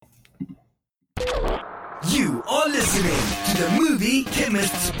You are listening to the Movie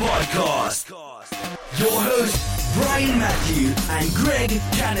Chemists Podcast. Your hosts, Brian Matthew and Greg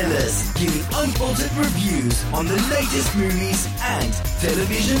Canellis, giving unfiltered reviews on the latest movies and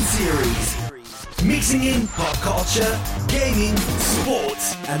television series. Mixing in pop culture, gaming,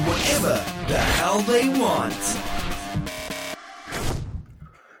 sports, and whatever the hell they want.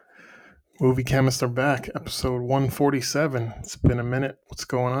 Movie Chemists are back, episode 147. It's been a minute. What's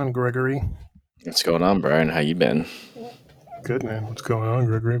going on, Gregory? What's going on, Brian? How you been? Good, man. What's going on,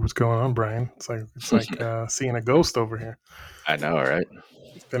 Gregory? What's going on, Brian? It's like seeing a ghost over here. I know, right?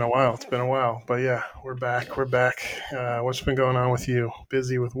 It's been a while. But yeah, we're back. What's been going on with you?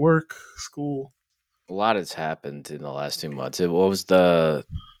 Busy with work, school? A lot has happened in the last 2 months. What was the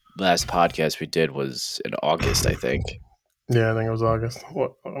last podcast we did? Was in August, I think. Yeah, I think it was August.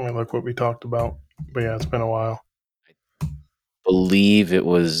 What we talked about. But yeah, it's been a while. I believe it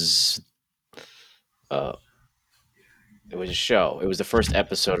was a show. It was the first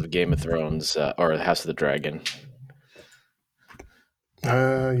episode of Game of Thrones or House of the Dragon.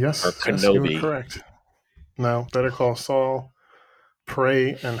 Yes. Or Kenobi. You were correct. No, Better Call Saul,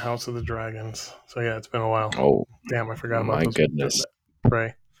 Prey, and House of the Dragons. So yeah, it's been a while. Oh, damn! I forgot about my those. goodness.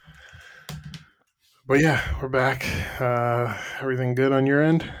 Prey. But yeah, we're back. Everything good on your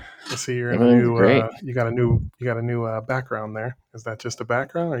end? I see you're in a new. Great. You got a new background there. Is that just a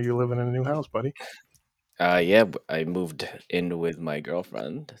background, or are you living in a new house, buddy? Yeah, I moved in with my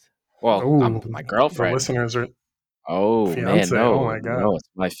girlfriend. Well, my girlfriend. The listeners are. Oh, fiance. man, no. Oh my God. No, it's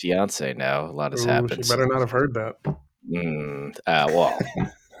my fiance now. A lot has happened. She better not have heard that. Well,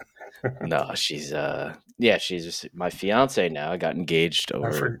 no, she's just my fiance now. I got engaged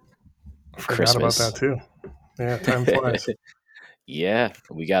over Christmas. Forgot about that too. Yeah, time flies. Yeah,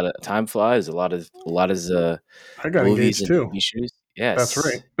 we got time flies. A lot is I got movies engaged too. And TV shows. Yes, that's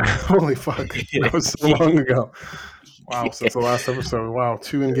right. Holy fuck, that was so long ago. Wow, since the last episode. Wow,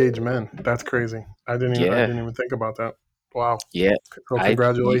 2 engaged men. That's crazy. I didn't even think about that. Wow. Yeah. Well,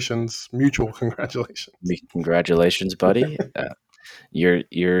 congratulations. Mutual congratulations. Congratulations, buddy. Your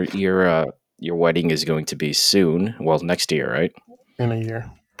wedding is going to be soon. Well, next year, right? In a year.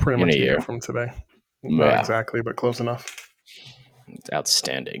 Pretty much a year from today. Not exactly, but close enough. It's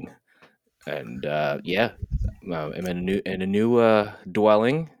outstanding. And I'm in a new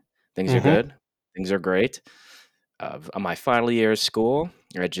dwelling. Things are good. Things are great. On my final year of school,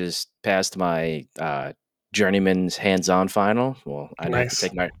 I just passed my journeyman's hands-on final. Well, I have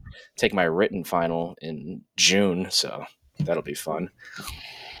to take my written final in June, so that'll be fun.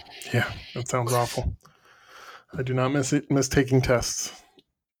 Yeah, that sounds awful. I do not miss taking tests.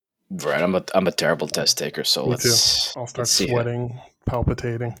 Right, I'm a terrible test taker, so Me too. I'll start sweating,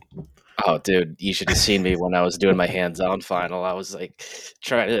 palpitating. Oh, dude, you should have seen me when I was doing my hands-on final. I was like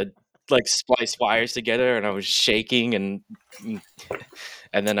trying to splice wires together, and I was shaking, and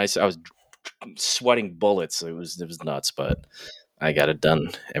then I was sweating bullets. It was nuts, but I got it done.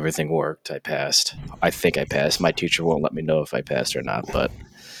 Everything worked. I passed. I think I passed. My teacher won't let me know if I passed or not. But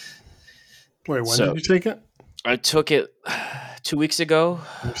wait, when did you take it? I took it 2 weeks ago.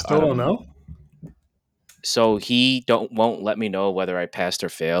 You still don't know? So he won't let me know whether I passed or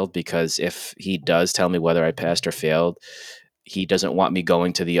failed, because if he does tell me whether I passed or failed, he doesn't want me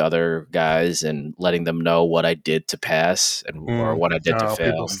going to the other guys and letting them know what I did to pass or what I did to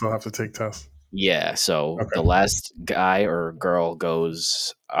fail. People still have to take tests. Yeah, so the last guy or girl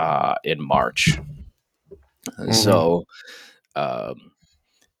goes in March. So, I've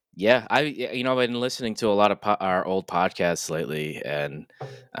been listening to a lot of our old podcasts lately, and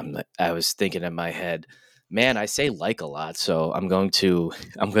I was thinking in my head, man, I say a lot, so I'm going to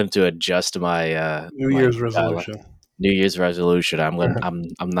adjust my New Year's resolution. New Year's resolution. I'm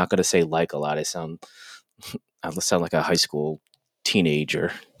not going to say a lot. I sound like a high school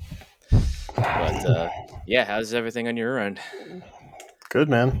teenager. But how's everything on your end? Good,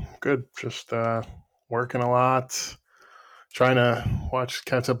 man. Good. Just working a lot. Trying to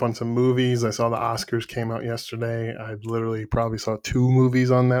catch up on some movies. I saw the Oscars came out yesterday. I literally probably saw 2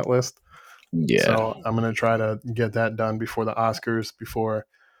 movies on that list. Yeah. So I'm going to try to get that done before the Oscars, before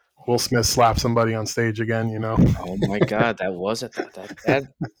Will Smith slaps somebody on stage again, you know. Oh my God, that was it. That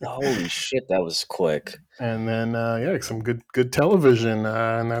holy shit, that was quick. And then some good television,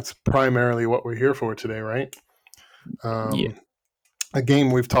 and that's primarily what we're here for today, right? A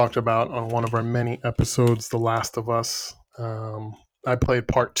game we've talked about on one of our many episodes, The Last of Us. I played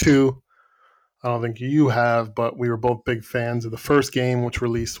part 2. I don't think you have, but we were both big fans of the first game, which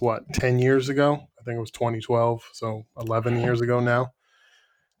released 10 years ago? I think it was 2012, so 11 years ago now.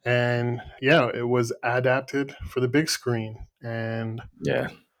 And yeah, it was adapted for the big screen. And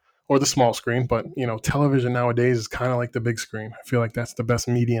or the small screen. But television nowadays is kind of like the big screen. I feel like that's the best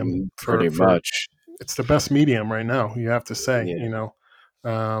medium Pretty for much. it's the best medium right now. You have to say, Yeah.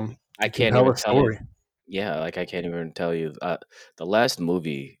 I you can can't tell even a tell you. story. Yeah, like I can't even tell you. The last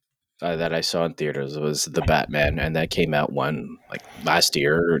movie that I saw in theaters was The Batman, and that came out like last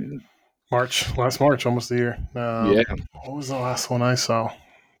year. And Last March, almost a year. yeah, What was the last one I saw?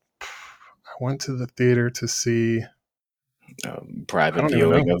 I went to the theater to see. I private don't even know.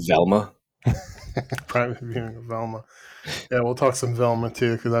 viewing of Velma. Private viewing of Velma. Yeah, we'll talk some Velma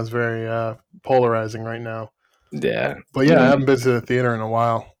too because that's very polarizing right now. Yeah, But yeah, I haven't been to the theater in a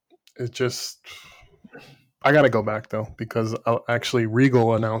while. It just I got to go back though because actually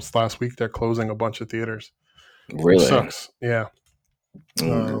Regal announced last week they're closing a bunch of theaters, which really. sucks. Yeah.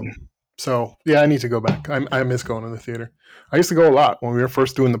 Mm. So yeah, I need to go back. I miss going to the theater. I used to go a lot when we were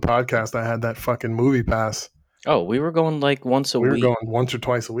first doing the podcast. I had that fucking movie pass. Oh, we were going like once a We were week. going once or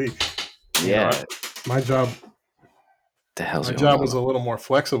twice a week. Yeah, My job the hell's my going job on? was a little more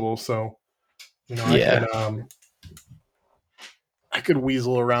flexible, so Yeah, I could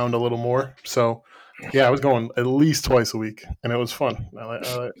weasel around a little more. So yeah, I was going at least twice a week, and it was fun.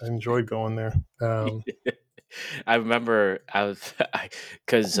 I enjoyed going there. I remember I was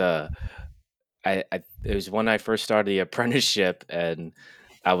because I it was when I first started the apprenticeship, and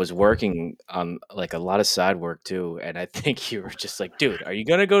I was working on like a lot of side work too. And I think you were just like, dude, are you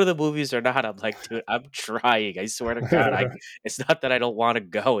gonna go to the movies or not? I'm like, dude, I'm trying. I swear to God, it's not that I don't want to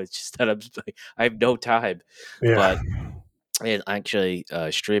go. It's just that I'm like, I have no time. Yeah, But it actually,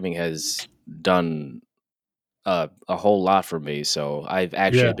 streaming has done a whole lot for me. So I've yeah.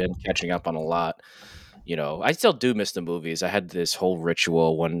 actually been catching up on a lot. I still do miss the movies. I had this whole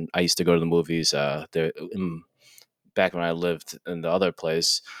ritual when I used to go to the movies. Back when I lived in the other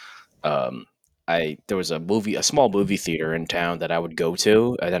place, um, there was a small movie theater in town that I would go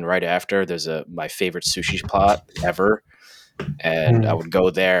to, and then right after, there's my favorite sushi spot ever, and I Mm. would go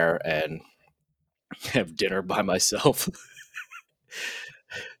there and have dinner by myself,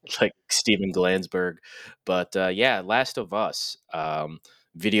 like Steven Glansberg. But yeah, Last of Us,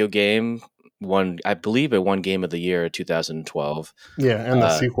 video game. I believe it won Game of the Year in 2012. Yeah, and the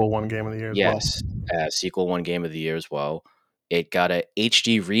Uh, sequel won Game of the Year as well. Yes, sequel won Game of the Year as well. It got a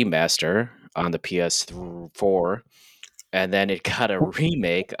HD remaster on the PS4, and then it got a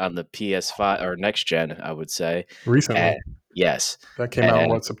remake on the PS5 or next gen, I would say. Recently, And yes, that came out in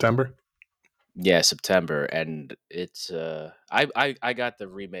and what, September? yeah, September, and it's I got the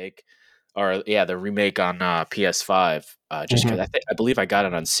remake, or yeah, the remake on PS5, just because Hmm. I believe I got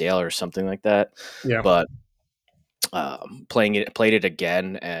it on sale or something like that. Yeah. But played it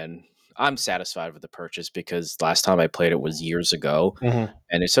again, and I'm satisfied with the purchase because last time I played it was years ago, Hmm.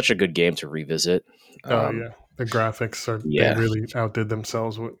 and it's such a good game to revisit. Oh yeah, the graphics they Yeah, really outdid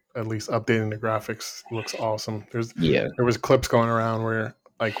themselves with at least updating the graphics. Looks awesome. yeah, There was clips going around where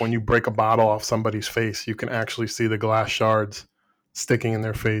like when you break a bottle off somebody's face, you can actually see the glass shards sticking in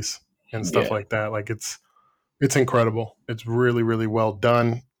their face and stuff yeah, like that. Like it's incredible. It's really really well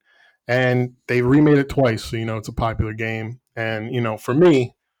done. And they remade it twice, so it's a popular game. And for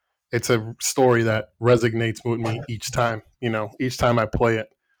me, it's a story that resonates with me each time. Each time I play it.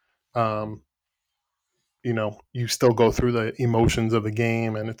 Um, you still go through the emotions of the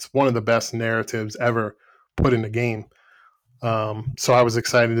game, and it's one of the best narratives ever put in the game. So I was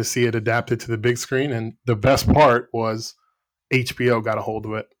excited to see it adapted to the big screen, and the best part was HBO got a hold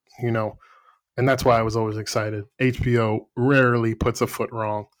of it, you know, and that's why I was always excited. HBO rarely puts a foot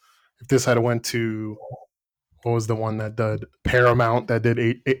wrong. If this had went to what was the one that did Paramount that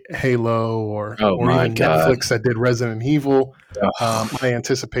did Halo oh or my even god. Netflix that did Resident Evil. Ugh, My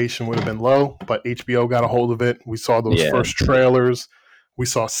anticipation would have been low, but HBO got a hold of it. We saw those yeah, first trailers, we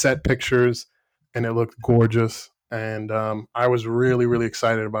saw set pictures, and it looked gorgeous. And I was really, really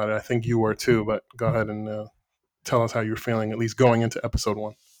excited about it. I think you were too. But go ahead and tell us how you're feeling, at least going into episode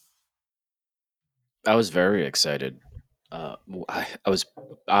one. I was very excited. I was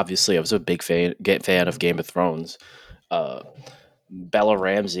obviously I was a big fan of Game of Thrones. uh Bella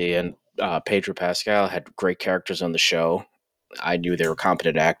Ramsey and Pedro Pascal had great characters on the show. I knew they were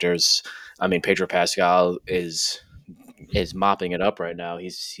competent actors. I mean, Pedro Pascal is mopping it up right now.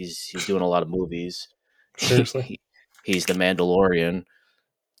 He's doing a lot of movies. Seriously. He's the Mandalorian.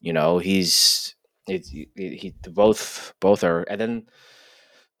 He's both are, and then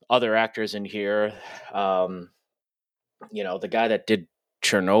other actors in here. Um, the guy that did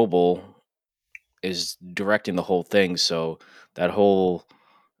Chernobyl is directing the whole thing. So that whole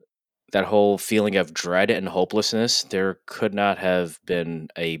that whole feeling of dread and hopelessness, there could not have been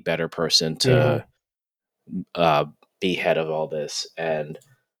a better person Hmm. to uh, be head of all this. And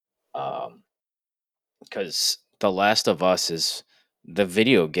Because The Last of Us is the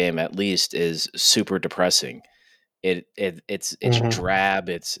video game, at least, is super depressing. It's Hmm. drab.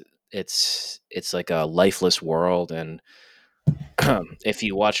 It's like a lifeless world, and if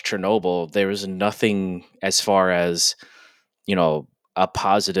you watch Chernobyl, there was nothing as far as a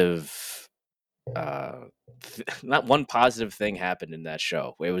positive. Uh, Not one positive thing happened in that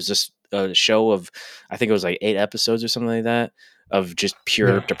show. It was just a show of, I think it was like 8 episodes or something like that, of just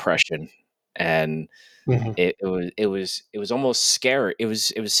pure Yeah. depression, and Hmm. it was almost scary. It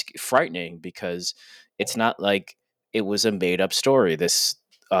was frightening because it's not like it was a made up story. This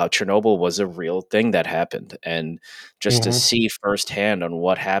Chernobyl was a real thing that happened, and just to Hmm. see firsthand on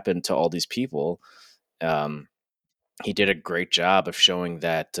what happened to all these people, um, he did a great job of showing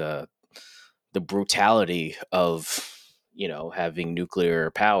that the brutality of having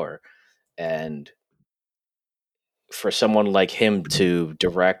nuclear power, and for someone like him to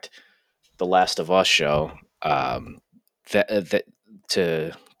direct the Last of Us show, that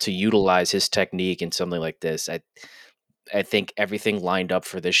to utilize his technique in something like this, I think everything lined up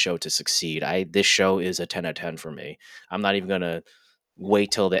for this show to succeed. This show is a 10 out of 10 for me. I'm not even gonna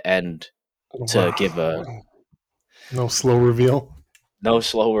wait till the end to give a Wow. No slow reveal. no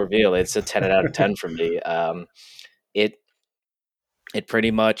slow reveal. It's a 10 out of 10 for me. It it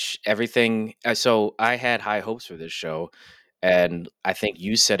pretty much everything. So I had high hopes for this show, and I think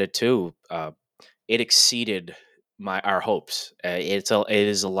you said it too. It exceeded our hopes. It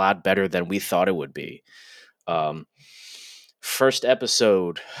is a lot better than we thought it would be. Um, First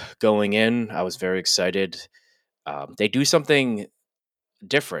episode going in, I was very excited. They do something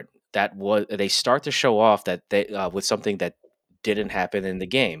different. They start to show off that they with something that didn't happen in the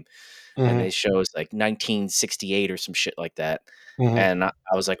game, and Hmm. they shows like 1968 or some shit like that. Hmm. And I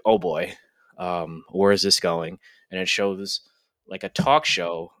was like, oh boy, where is this going? And it shows like a talk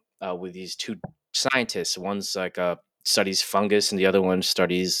show with these two scientists. One's like studies fungus, and the other one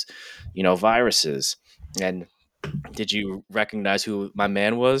studies, viruses. And did you recognize who my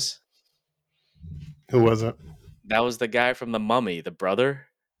man was? Who was it? That was the guy from The Mummy, the brother.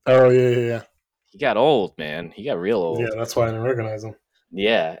 Oh, yeah, yeah, yeah. He got old, man. He got real Yeah, old. that's why I didn't recognize him.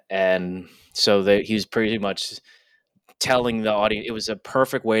 Yeah, and so he was pretty much telling the audience. It was a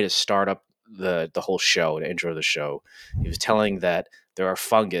perfect way to start up the whole show, to intro the show. He was telling that there are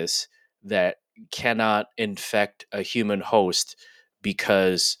fungus that cannot infect a human host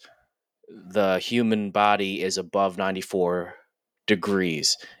because the human body is above 94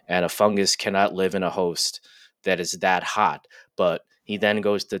 degrees, and a fungus cannot live in a host that is that hot. But he then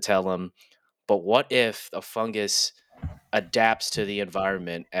goes to tell him, but what if a fungus adapts to the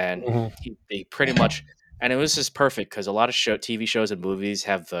environment? And Hmm. they pretty much, and it was just perfect because a lot of TV shows and movies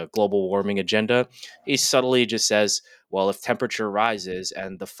have the global warming agenda. He subtly just says, well, if temperature rises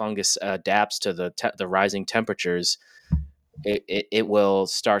and the fungus adapts to the rising temperatures, it will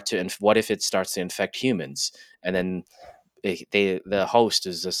start to what if it starts to infect humans? And then the host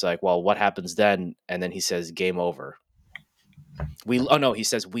is just like, well, what happens then? And then he says, game over. Oh no, he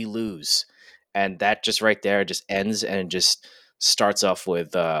says we lose. And that just right there just ends, and just starts off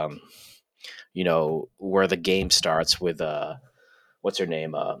with where the game starts with what's her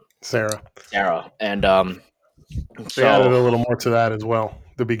name, Sarah. Sarah. And They added so a little more to that as well.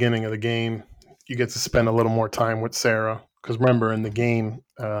 The beginning of the game, you get to spend a little more time with Sarah. Because remember, in the game,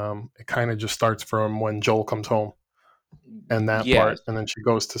 it kind of just starts from when Joel comes home and that yeah. part, and then she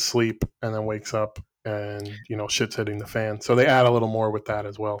goes to sleep and then wakes up, and shit's hitting the fan. So they add a little more with that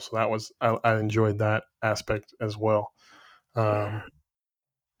as well. So that was I enjoyed that aspect as well. Um,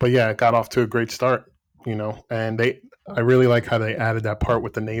 but yeah, it got off to a great start. And I really like how they added that part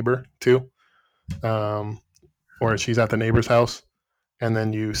with the neighbor too, um, where she's at the neighbor's house, and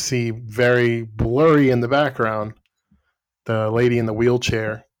then you see very blurry in the background the lady in the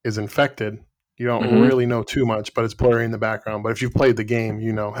wheelchair is infected. You don't Hmm. really know too much, but it's blurry in the background. But if you've played the game,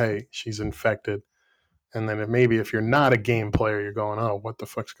 hey, she's infected. And then maybe if you're not a game player, you're going, oh, what the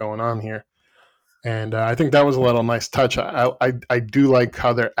fuck's going on here? And I think that was a little nice touch. I do like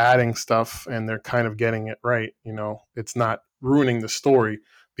how they're adding stuff and they're kind of getting it right. It's not ruining the story,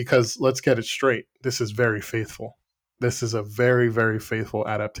 because let's get it straight. This is very faithful. This is a very, very faithful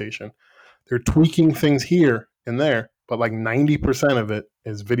adaptation. They're tweaking things here and there, but like 90% of it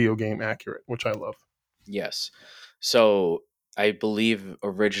is video game accurate, which I love. Yes. So I believe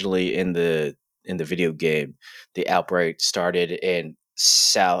originally in the video game, the outbreak started in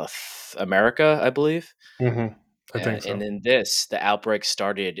South America, I believe. Hmm. I think And so. in this, the outbreak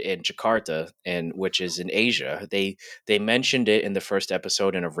started in Jakarta, and which is in Asia. They mentioned it in the first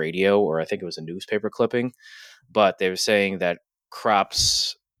episode in a radio, or I think it was a newspaper clipping, but they were saying that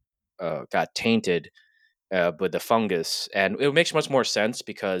crops got tainted with the fungus, and it makes much more sense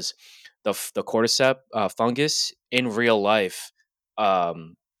because the cordyceps fungus in real life,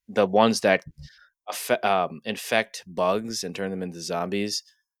 the ones that infect bugs and turn them into zombies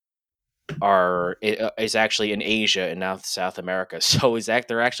is actually in Asia and now South America. So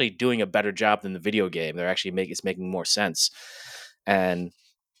they're actually doing a better job than the video game. They're actually it's making more sense, and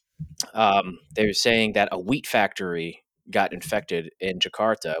they're saying that a wheat factory got infected in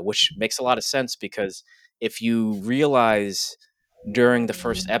Jakarta, which makes a lot of sense because if you realize during the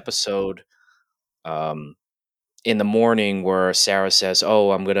first episode, um, in the morning, where Sarah says, "Oh,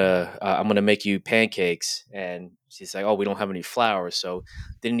 I'm gonna make you pancakes," and she's like, "Oh, we don't have any flour, so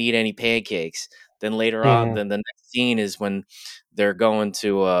didn't eat any pancakes." Then later on, Mhm. then the next scene is when they're going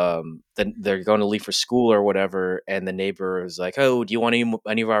to they're going to leave for school or whatever, and the neighbor is like, "Oh, do you want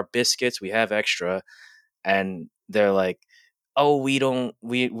any of our biscuits? We have extra." And they're like, "Oh, we don't.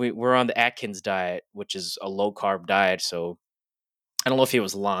 We're on the Atkins diet, which is a low carb diet." So I don't know if he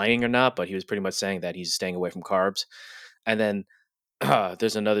was lying or not, but he was pretty much saying that he's staying away from carbs. And then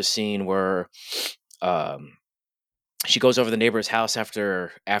there's another scene where um, she goes over the neighbor's house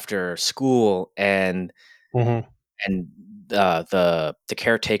after school, Mhm. and the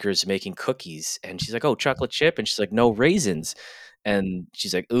caretaker's making cookies, and she's like, "Oh, chocolate chip," and she's like, "No, raisins." And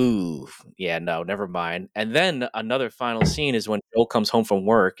she's like, "Ooh, yeah, no, never mind." And then another final scene is when Joel comes home from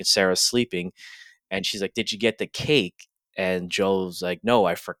work and Sarah's sleeping, and she's like, "Did you get the cake?" And Joel's like, "No,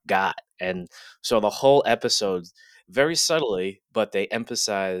 I forgot." And so the whole episode, very subtly, but they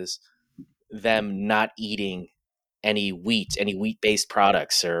emphasize them not eating any wheat based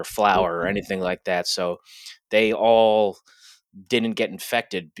products or flour or anything like that. So they all didn't get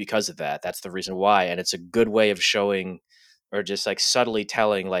infected because of that. That's the reason why. And it's a good way of showing, or just like subtly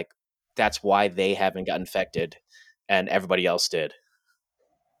telling, like, that's why they haven't got infected and everybody else did.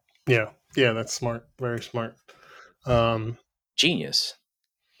 Yeah, yeah, that's smart. Very smart. Um, Genius.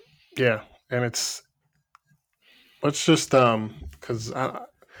 yeah, and it's let's just because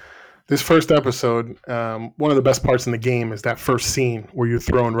this first episode, one of the best parts in the game is that first scene where you're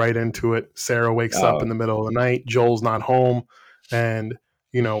thrown right into it. Sarah wakes up Oh, in the middle of the night. Joel's not home, and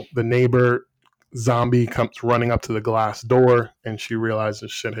the neighbor zombie comes running up to the glass door, and she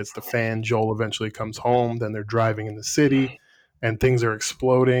realizes shit hits the fan. Joel eventually comes home. Then they're driving in the city, and things are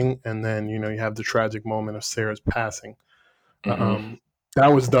exploding. And then you have the tragic moment of Sarah's passing. hmm. Um,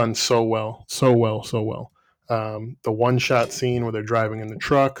 that was done so well, so well, so well. The one shot scene where they're driving in the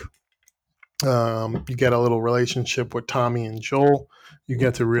truck, you get a little relationship with Tommy and Joel. You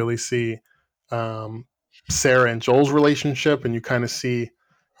get to really see um, Sarah and Joel's relationship, and you kind of see,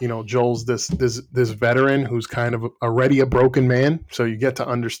 Joel's this veteran who's kind of already a broken man. So you get to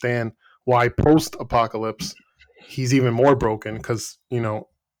understand why post apocalypse he's even more broken because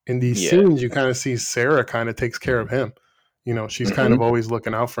in these Yeah. scenes you kind of see Sarah kind of takes care of him. She's kind of Hmm. always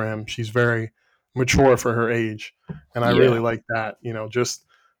looking out for him. She's very mature for her age, and I really Yeah. like that. Just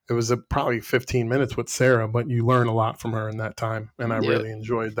it was probably 15 minutes with Sarah, but you learn a lot from her in that time, and I Yeah. really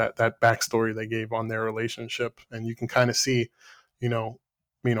enjoyed that backstory they gave on their relationship, and you can kind of see, you know,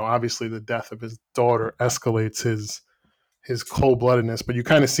 obviously the death of his daughter escalates his cold bloodedness, but you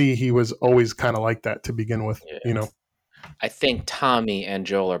kind of see he was always kind of like that to begin with, Yeah. I think Tommy and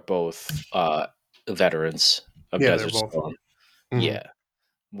Joel are both veterans of Yeah, they're Desert both. Storm. Hmm. Yeah.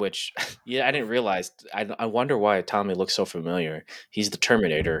 Which, yeah, I didn't realize. I wonder why Tommy looks so familiar. He's the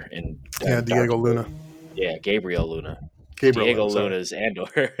Terminator in Yeah, Dark Diego Fate. Luna, Yeah, Gabriel Luna. Gabriel Diego Luna. Sorry, Luna's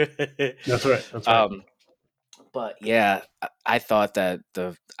Andor. that's right. That's right. um, but yeah, I thought that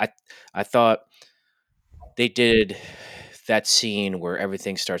I thought they did that scene where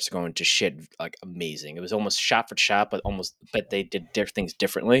everything starts going to shit like amazing. It was almost shot for shot, but they did things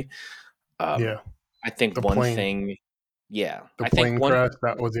differently. Um, Yeah, I think the one plane, thing, yeah, the I think plane one, crash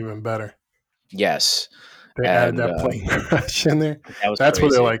that was even better. yes, They added and that plane crash in there. that was That's where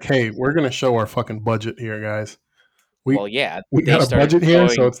they're crazy. like, "Hey, we're gonna show our fucking budget here, guys. We Well, yeah, we they got a started budget here,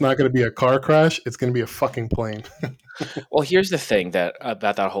 so showing. it's not gonna be a car crash. It's gonna be a fucking plane." Well, here's the thing that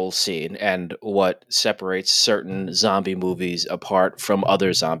about that whole scene and what separates certain zombie movies apart from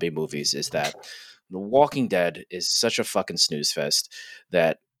other zombie movies is that The Walking Dead is such a fucking snooze fest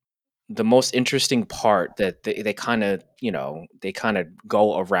that the most interesting part that they kind of they kind of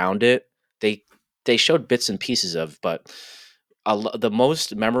go around it. They they showed bits and pieces of, but the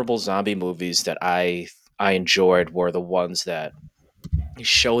most memorable zombie movies that I enjoyed were the ones that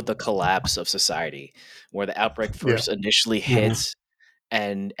showed the collapse of society, where the outbreak Yeah. first initially Hmm. hits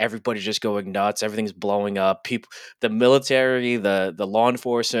and everybody's just going nuts. Everything's blowing up. People, the military, the law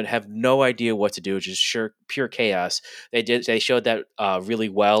enforcement have no idea what to do. It's just pure chaos. They showed that really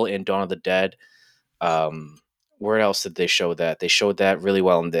well in Dawn of the Dead. Where else did they show that? They showed that really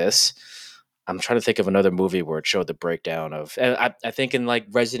well in this. I'm trying to think of another movie where it showed the breakdown of. And I think in like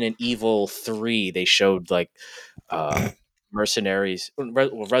Resident Evil 3, they showed like mercenaries.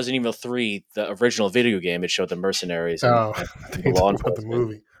 Well, Resident Evil 3, the original video game, it showed the mercenaries and, Oh, and I think the you law talking about the enforcement.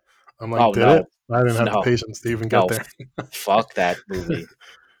 movie. I'm like, Oh did it? no, I didn't have the no, patience to even get no, there. fuck that movie.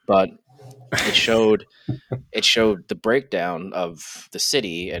 But it showed the breakdown of the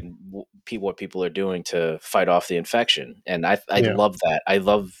city and what people are doing to fight off the infection, and I Yeah, love that. I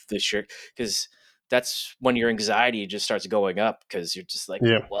love the shirt because that's when your anxiety just starts going up because you're just like,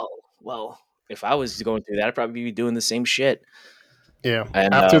 yeah, well, if I was going through that, I'd probably be doing the same shit. yeah.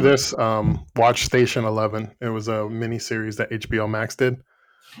 And After this, watch Station 11. It was a mini series that HBO Max did.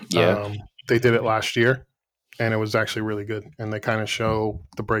 yeah, They did it last year, and it was actually really good. And they kind of show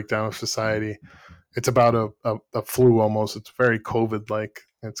the breakdown of society. It's about a flu almost. It's very COVID like.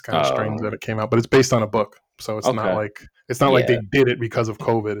 It's kind of strange that it came out, but it's based on a book, so it's not okay, like yeah, they did it because of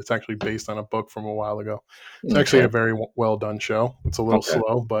COVID. It's actually based on a book from a while ago. It's actually okay, a very well done show. It's a little okay,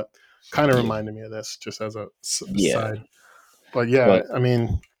 slow, but kind of yeah, reminded me of this, just as a yeah, side. But yeah, but I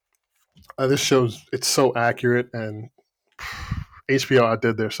mean, this shows it's so accurate, and HBO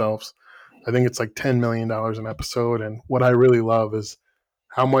outdid themselves. I think it's like $10 million an episode, and what I really love is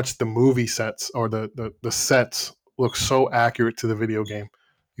how much the movie sets or the sets look so accurate to the video game.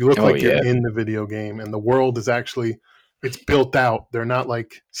 You look oh like you're yeah, in the video game, and the world is actually it's built out. They're not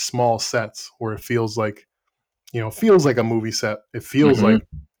like small sets where it feels like feels like a movie set. It feels hmm like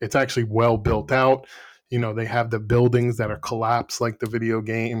it's actually well built out. They have the buildings that are collapsed like the video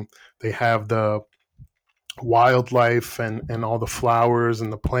game. They have the wildlife and all the flowers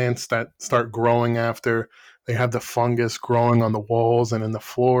and the plants that start growing after. They have the fungus growing on the walls and in the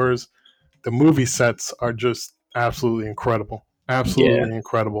floors. The movie sets are just yeah, absolutely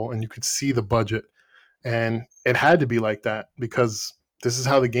incredible, and you could see the budget. And it had to be like that because this is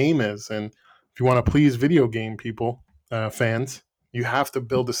how the game is. And if you want to please video game people, fans, you have to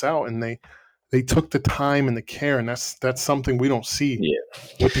build this out. And they took the time and the care, and that's something we don't see yeah,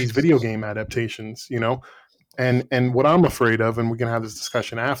 with these video game adaptations. And what I'm afraid of, and we can have this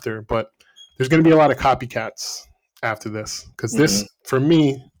discussion after, but there's going to be a lot of copycats after this because hmm this, for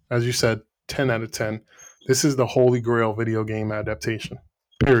me, as you said, 10 out of 10. This is the holy grail video game adaptation.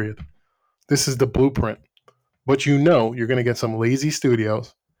 Period. This is the blueprint. But you're going to get some lazy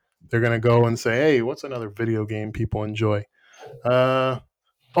studios. They're going to go and say, "Hey, what's another video game people enjoy? Uh,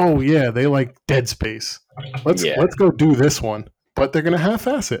 oh yeah, they like Dead Space. yeah, Let's go do this one." But they're going to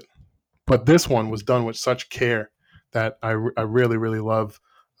half-ass it. But this one was done with such care that I really really love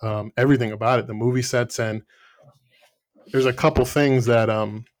everything about it. The movie sets, and there's a couple things that I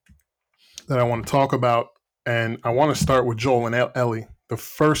want to talk about, and I want to start with Joel and Ellie, the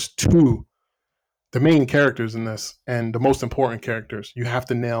first two, the main characters in this, and the most important characters. You have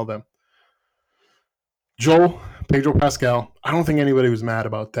to nail them. Joel, Pedro Pascal. I don't think anybody was mad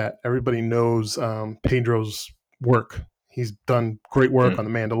about that. Everybody knows Pedro's work. He's done great work mm. on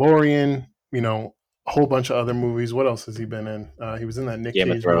The Mandalorian. A whole bunch of other movies. What else has he been in? He was in that Nick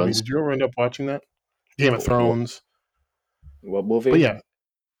Game of Cage movie. Thrones. Did you ever end up watching that? Game of Thrones. What But movie? yeah,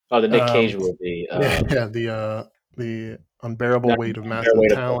 Oh, the Nick um, Cage movie. yeah, the unbearable Not weight of Fair massive Way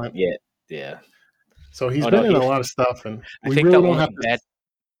to Put. talent. Yeah, yeah. So he's Oh no, been in a he. lot of stuff, and I we think the really don't only have to. bad.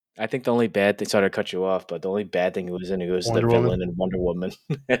 I think the only bad thing. Sorry to cut you off, but the only bad thing he was the Wonder Woman. villain in Wonder Woman.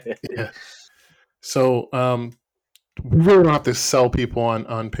 Yeah. So we really don't have to sell people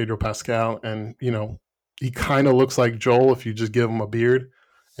on Pedro Pascal, and he kind of looks like Joel if you just give him a beard,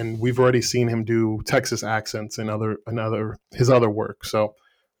 and we've already seen him do Texas accents in other his other work. So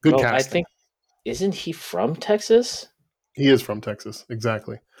good Well, I casting. think isn't he from Texas? He is from Texas,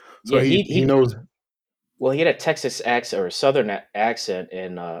 exactly. So Yeah, he knows. well, he had a Texas accent or a Southern accent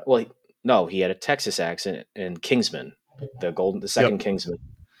in. No, he had a Texas accent in Kingsman, the second Yep. Kingsman.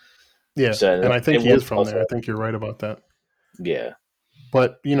 Yeah, So and I think it he was is from also there. I think you're right about that. yeah.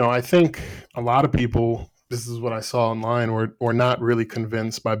 But I think a lot of people. This is what I saw online. Were not really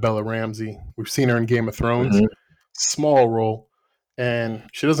convinced by Bella Ramsey. We've seen her in Game of Thrones, Mhm. small role, and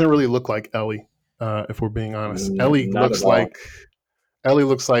she doesn't really look like Ellie. If we're being honest, Not at all. Ellie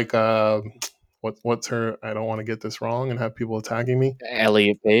looks like what's her? I don't want to get this wrong and have people attacking me.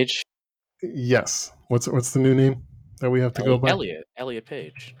 Elliot Page. Yes, what's the new name that we have to go by? Elliot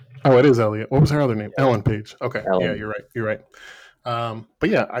Page. Oh, it is Elliot. What was her other name? Yeah, Ellen Page. Okay, yeah, Ellen. you're right. You're right. But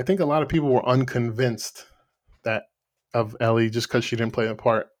yeah, I think a lot of people were unconvinced that of Ellie just because she didn't play the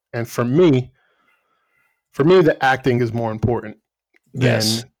part. And for me, the acting is more important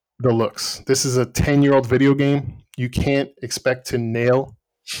Yes. than the looks. This is a 10-year-old video game. You can't expect to nail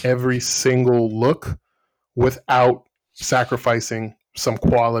every single look without sacrificing some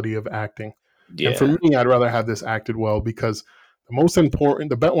quality of acting. And for Yeah. me, I'd rather have this acted well because the most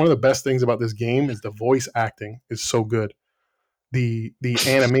important, one of the best things about this game is the voice acting is so good. The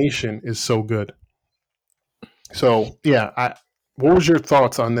animation is so good. So yeah, what was your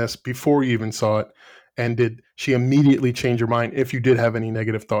thoughts on this before you even saw it? And did she immediately change your mind if you did have any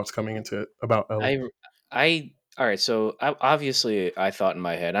negative thoughts coming into it about Ellie? All right. So obviously, I thought in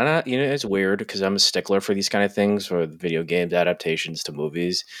my head, and it's weird because I'm a stickler for these kind of things, for video games adaptations to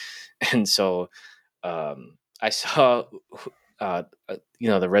movies, and so I saw,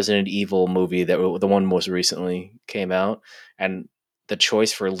 the Resident Evil movie the one most recently came out, and the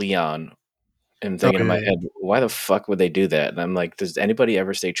choice for Leon. I'm Oh thinking in yeah, my yeah. head, why the fuck would they do that? And I'm like, does anybody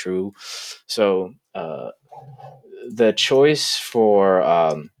ever stay true? So the choice for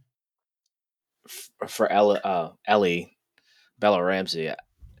Ellie, Bella Ramsey,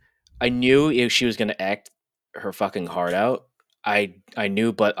 I knew if she was going to act her fucking heart out. I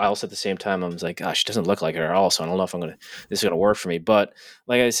knew, but I also at the same time I was like, gosh, she doesn't look like her at all. So I don't know if this is gonna work for me. But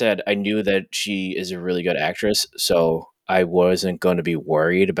like I said, I knew that she is a really good actress, so I wasn't going to be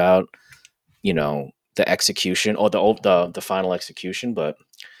worried about the execution or the final execution. But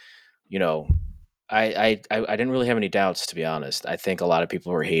you know, I didn't really have any doubts, to be honest. I think a lot of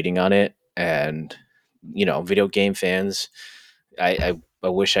people were hating on it, and video game fans. I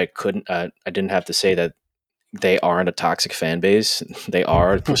wish I couldn't. I didn't have to say that they aren't a toxic fan base. They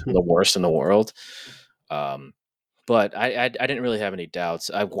are the worst in the world. Um, but I didn't really have any doubts.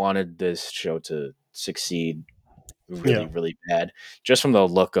 I wanted this show to succeed really, Yeah, really bad, just from the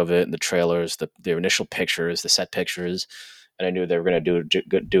look of it and the trailers, the initial pictures, the set pictures, and I knew they were going to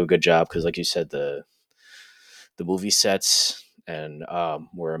do a good job because, like you said, the movie sets and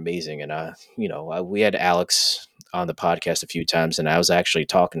were amazing. And we had Alex on the podcast a few times, and I was actually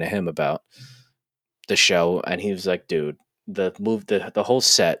talking to him about the show, and he was like, "Dude, the whole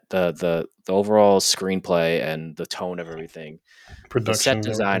set, the overall screenplay and the tone of everything, the set production and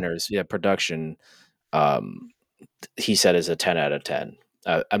everything. designers, yeah, production, um, he said is a 10 out of 10.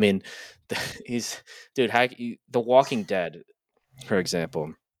 I mean, he's dude. The Walking Dead, for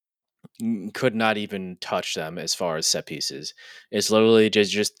example, could not even touch them as far as set pieces. It's literally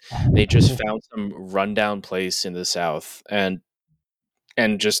just they just found some rundown place in the South and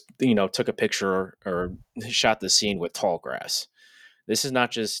just took a picture or shot the scene with tall grass. This is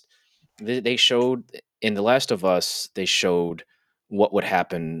not just they showed in The Last of Us. They showed what would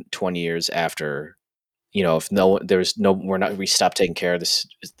happen 20 years after. If there's no, we stop taking care of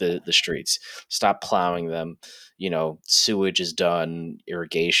the streets, stop plowing them. Sewage is done,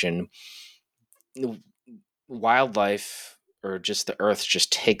 irrigation, wildlife, or just the earth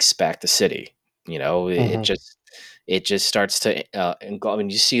just takes back the city. It Hmm. just starts to engulf. I mean,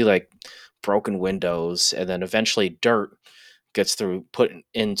 you see like broken windows, and then eventually dirt gets put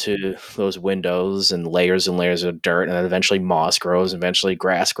into those windows, and layers of dirt, and then eventually moss grows, eventually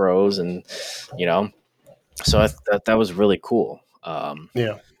grass grows, and you know. So I thought that was really cool.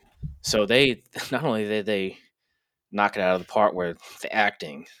 Yeah. So they not only did they knock it out of the park with the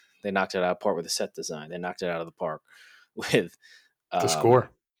acting, they knocked it out of the park with the set design. They knocked it out of the park with The um, score.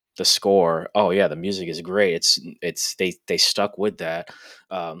 the score. Oh yeah, the music is great. They stuck with that.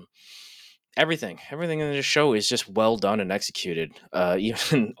 Um, everything in the show is just well done and executed.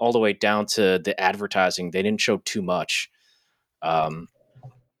 Even all the way down to the advertising. They didn't show too much. Um,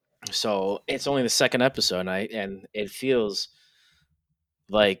 so it's only the second episode, and it feels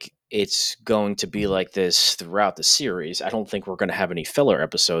like it's going to be like this throughout the series. I don't think we're going to have any filler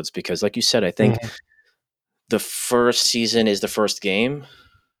episodes because, like you said, I think Mhm. the first season is the first game.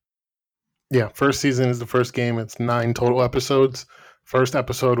 Yeah, first season is the first game. It's 9 total episodes. First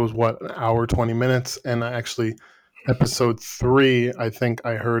episode was what, an hour 20 minutes, and actually, episode 3, I think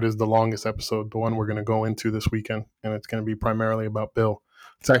I heard is the longest episode, the one we're going to go into this weekend, and it's going to be primarily about Bill.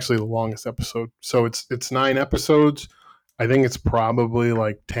 It's actually the longest episode. So it's 9 episodes. I think it's probably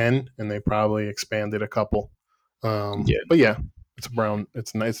like 10, and they probably expanded a couple. Yeah, But yeah,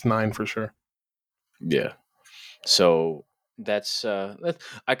 it's 9 for sure. yeah. So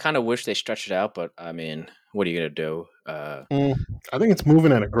I kind of wish they stretched it out, but I mean, what are you gonna do? Mm, I think it's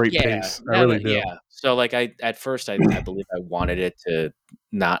moving at a great Yeah, pace. I really do. yeah. So like at first I believe I wanted it to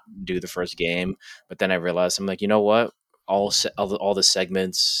not do the first game, but then I realized I'm like, you know what? All the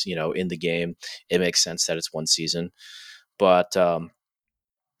segments, in the game, it makes sense that it's one season. But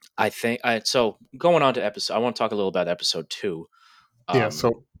I think so. Going on to episode, I want to talk a little about episode 2. Yeah, Um,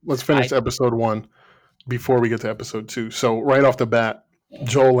 so let's I finish episode 1 before we get to episode 2. So right off the bat,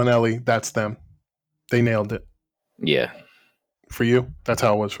 Joel and Ellie, that's them. They nailed it. yeah, For you, that's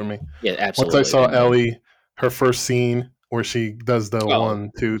how it was for me. yeah, Once I absolutely. saw They nailed it. Ellie, her first scene where she does the Oh,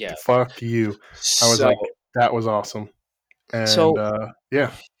 1, 2, yeah. fuck you, I was So like, that was awesome. And so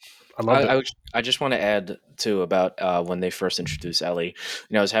yeah, I loved it. I just want to add too about when they first introduced Ellie.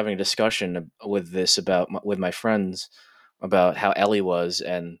 I was having a discussion with this with my friends about how Ellie was,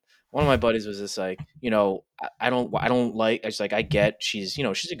 and one of my buddies was just like, I don't like. It's like I get she's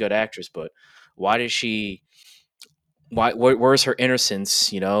a good actress, but why does she? Where's her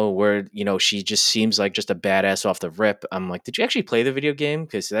innocence? Where she just seems like just a badass off the rip. I'm like, did you actually play the video game?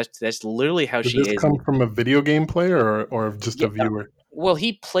 Because that's literally how Did she this is. come from a video game player or just Yeah, a viewer? well,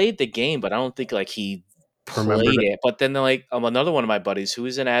 he played the game, but I don't think like he Remembered played it? it. But then like another one of my buddies who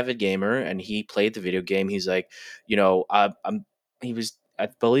is an avid gamer and he played the video game. He's like, I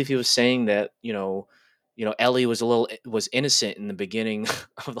believe he was saying that Ellie was innocent in the beginning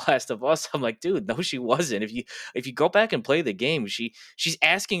of The Last of Us. I'm like, dude, no, she wasn't. If you go back and play the game, she's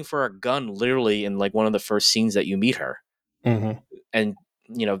asking for a gun literally in like one of the first scenes that you meet her, Mm-hmm. and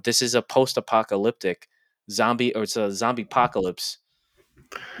this is a post-apocalyptic zombie, or it's a zombie apocalypse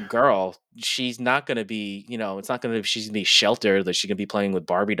girl. She's not going to be, it's not going to, she's going to be sheltered, that she's going to be playing with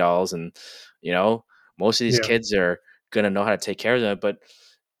Barbie dolls. And, you know, most of these Yeah. kids are going to know how to take care of them. But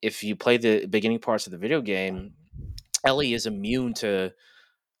if you play the beginning parts of the video game, Ellie is immune to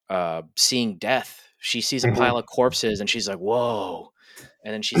seeing death. She sees a Mm-hmm. pile of corpses and she's like, whoa.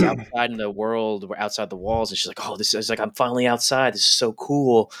 And then she's outside in the world, we're outside the walls, and she's like, oh, this is like, I'm finally outside. This is so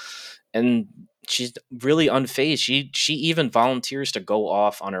cool. And she's really unfazed. She even volunteers to go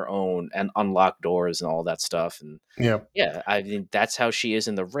off on her own and unlock doors and all that stuff. And Yeah. yeah, I mean that's how she is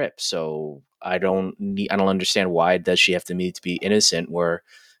in the rip. So I don't understand why does she have to need to be innocent where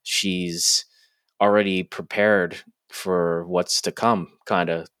she's already prepared for what's to come, kind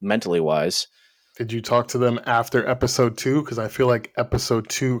of mentally wise. Did you talk to them after episode 2? Because I feel like episode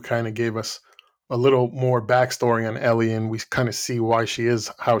 2 kind of gave us a little more backstory on Ellie, and we kind of see why she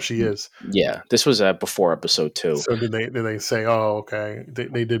is how she is. Yeah, this was before episode 2. So did they say, oh, okay,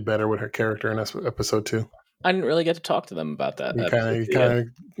 they did better with her character in episode 2? I didn't really get to talk to them about that You episode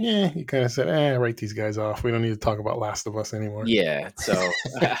kind 2 yet. of you kind of said, write these guys off. We don't need to talk about Last of Us anymore. Yeah, so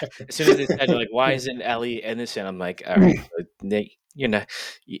as soon as they said like, "Why isn't Ellie innocent?" I'm like, "All right, you're not.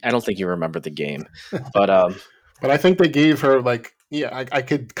 I don't think you remember the game." But But I think they gave her like, yeah, I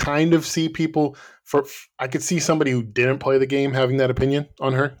could kind of see people I could see somebody who didn't play the game having that opinion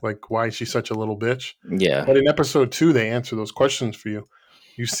on her, like why is she such a little bitch? yeah, But in episode 2, they answer those questions for you.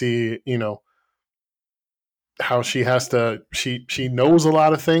 You see, how she has to she knows a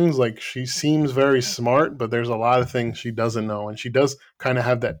lot of things, like she seems very smart, but there's a lot of things she doesn't know, and she does kind of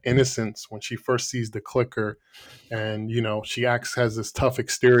have that innocence when she first sees the clicker, and she has this tough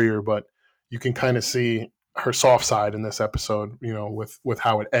exterior, but you can kind of see her soft side in this episode, with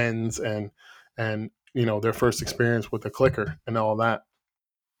how it ends, and their first experience with the clicker and all that.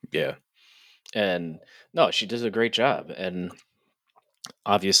 yeah, and no, she does a great job, and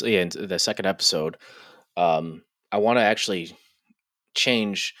obviously, in the second episode, I want to actually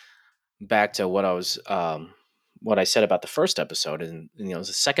change back to what I said about the first episode. And the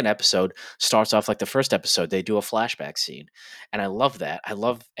second episode starts off like the first episode. They do a flashback scene, and I love that.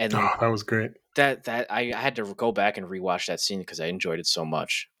 And Oh, that was great. that I had to go back and rewatch that scene because I enjoyed it so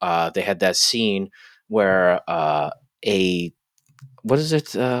much. They had that scene where a what is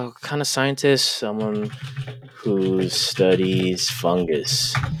it kind of scientist, someone who studies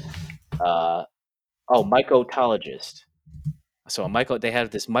fungus, uh, mycotologist. So they have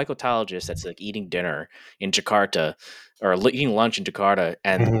this mycotologist that's like eating dinner in Jakarta, or eating lunch in Jakarta,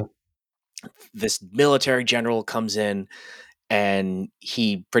 and Mhm. this military general comes in, and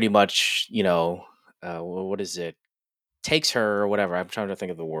he pretty much, what is it? Takes her or whatever. I'm trying to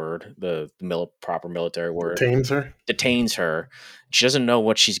think of the word, the proper military word. Detains her. Detains her. She doesn't know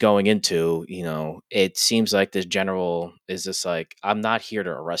what she's going into. It seems like this general is just like, I'm not here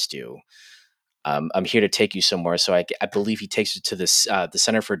to arrest you. I'm here to take you somewhere. So I believe he takes her to this the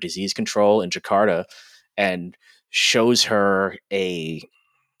Center for Disease Control in Jakarta, and shows her a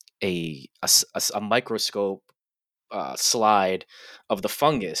microscope slide of the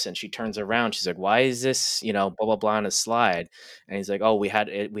fungus, and she turns around. She's like, "Why is this, blah blah blah on a slide?" And he's like, "Oh, we had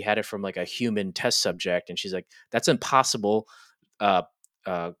it from like a human test subject." And she's like, "That's impossible. Uh,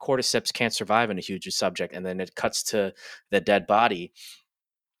 cordyceps can't survive in a huge subject." And then it cuts to the dead body,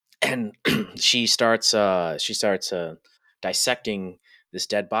 and she starts dissecting this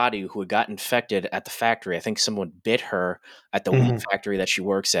dead body who had got infected at the factory. I think someone bit her at the wheat Mhm. factory that she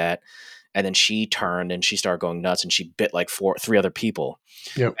works at, and then she turned and she started going nuts and she bit like three other people.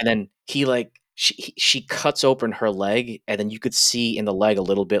 Yep. And then she cuts open her leg, and then you could see in the leg a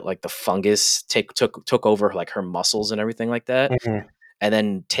little bit like the fungus took over like her muscles and everything like that. Mhm. And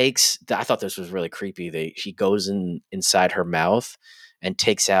then I thought this was really creepy. He goes inside her mouth and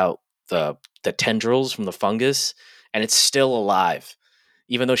takes out the tendrils from the fungus, and it's still alive.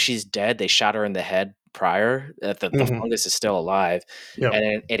 Even though she's dead, they shot her in the head prior. The Mhm. fungus is still alive, Yep.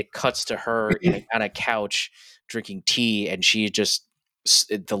 and it cuts to her on a couch drinking tea, and she just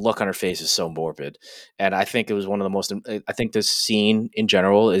the look on her face is so morbid. And I think it was one of the most. I think this scene in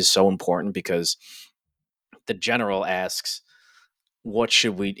general is so important because the general asks, "What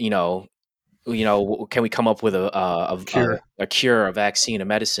should we, can we come up with Cure. a cure, a vaccine, a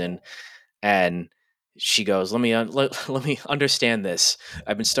medicine?" And she goes, let me understand this.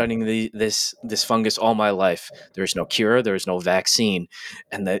 I've been studying this fungus all my life. There's no cure. There's no vaccine.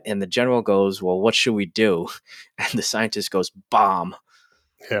 And the general goes, well, what should we do? And the scientist goes, bomb.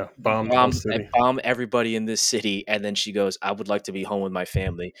 Yeah. Bomb the whole city. Bomb everybody in this city. And then she goes, I would like to be home with my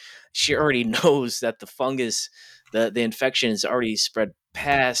family. She already knows that the fungus, the infection is already spread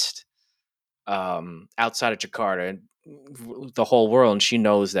past outside of Jakarta and the whole world. And she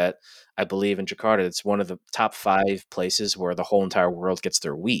knows that, I believe, in Jakarta, it's one of the top 5 places where the whole entire world gets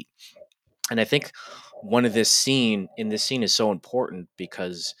their wheat. And I think this scene is so important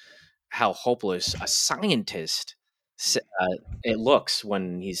because how hopeless a scientist it looks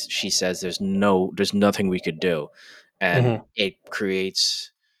when she says there's nothing we could do, and Mhm. it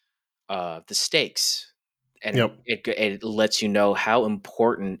creates the stakes, and Yep. it lets you know how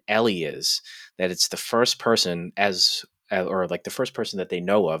important Ellie is. That it's the first person or like the first person that they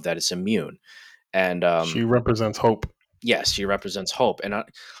know of that is immune, and She represents hope. yes, she represents hope. And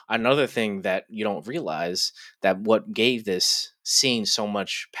another thing that you don't realize, that what gave this scene so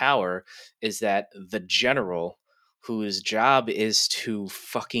much power, is that the general, whose job is to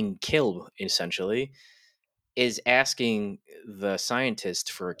fucking kill, essentially, is asking the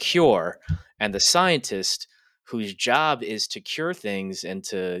scientist for a cure, and the scientist, whose job is to cure things and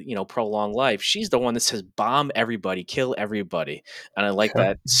to prolong life, she's the one that says bomb everybody, kill everybody. And I like Yeah.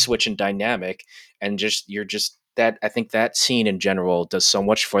 that switch in dynamic. And you're just that, I think that scene in general does so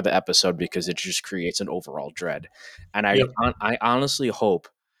much for the episode because it just creates an overall dread. And Yep. I honestly hope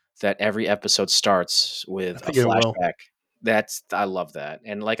that every episode starts I with a think it will. flashback. I love that.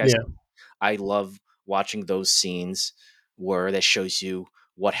 And like I Yeah. said, I love watching those scenes where that shows you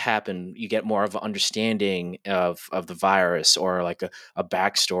what happened. You get more of an understanding of the virus, or like a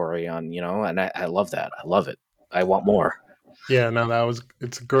backstory on, and I love that. I love it. I want more. Yeah, no,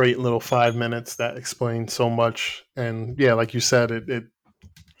 it's a great little 5 minutes that explains so much. And yeah, like you said, it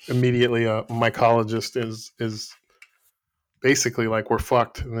immediately a mycologist is basically like, we're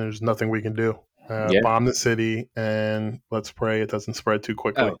fucked and there's nothing we can do. Yeah. Bomb the city and let's pray it doesn't spread too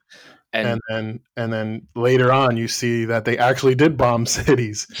quickly. Oh, and And then later on, you see that they actually did bomb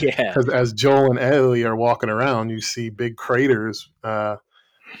cities, yeah, because as Joel and Ellie are walking around, you see big craters in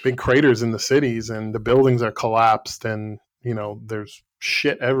the cities, and the buildings are collapsed, and there's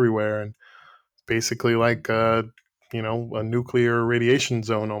shit everywhere, and basically like a nuclear radiation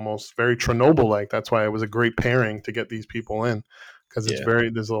zone, almost very Chernobyl like. That's why it was a great pairing to get these people in, because yeah,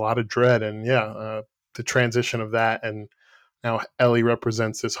 there's a lot of dread. And yeah, the transition of that, and now Ellie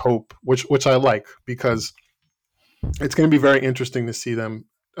represents this hope, which I like, because it's going to be very interesting to see them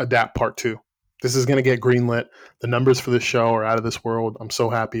adapt part 2. This is going to get greenlit. The numbers for this show are out of this world. I'm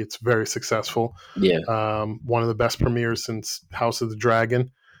so happy it's very successful. yeah. One of the best premieres since House of the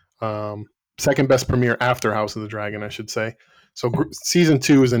Dragon. Second best premiere after House of the Dragon, I should say. So season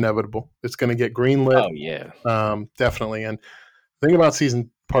 2 is inevitable. It's going to get greenlit, Oh yeah, definitely. And the thing about season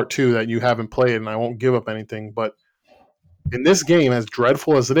part 2 that you haven't played, and I won't give up anything, but in this game, as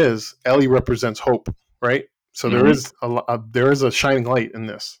dreadful as it is, Ellie represents hope, right? So there hmm is there is a shining light in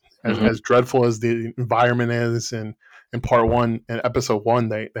this. hmm As dreadful as the environment is, and in part 1, in episode 1,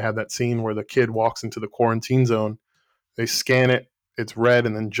 they have that scene where the kid walks into the quarantine zone. They scan it, it's red,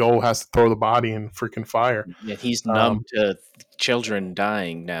 and then Joel has to throw the body in freaking fire. Yeah, he's numb Um, to children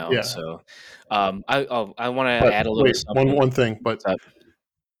dying now. yeah, So, I want to but add a little wait, something. one thing, but What's up?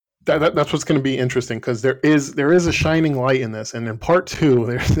 that's what's going to be interesting, because there is a shining light in this, and in part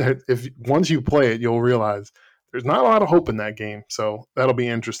 2, if once you play it, you'll realize there's not a lot of hope in that game. So that'll be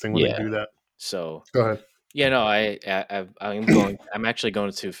interesting when they Yeah. do that. So Go ahead. yeah, no, I'm going. I'm actually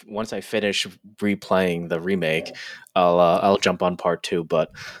going to, once I finish replaying the remake, I'll jump on part 2.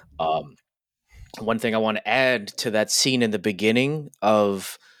 But um, one thing I want to add to that scene in the beginning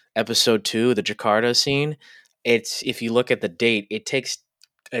of episode 2, the Jakarta scene, it's if you look at the date, it takes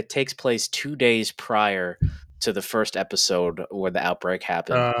place 2 days prior to the first episode where the outbreak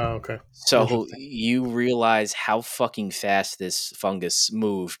happened. Okay. So Interesting. you realize how fucking fast this fungus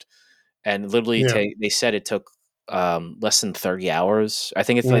moved, and literally Yeah. they said it took less than 30 hours. I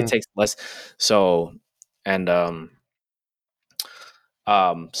think it Mhm. takes less. So and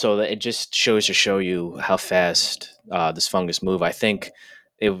so that it just shows to show you how fast this fungus move. I think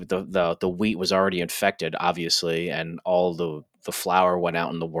the wheat was already infected, obviously, and all the flour went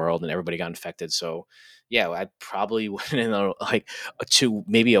out in the world, and everybody got infected. So, yeah, I probably within like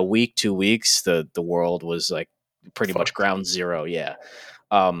maybe a week, 2 weeks, the world was like pretty much Fucked. ground zero. Yeah.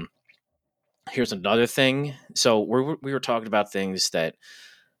 Um, Here's another thing. So we were talking about things that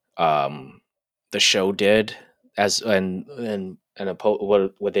um, the show did as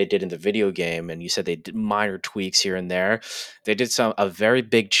what they did in the video game, and you said they did minor tweaks here and there. They did a very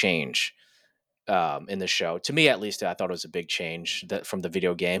big change in the show. To me, at least, I thought it was a big change from the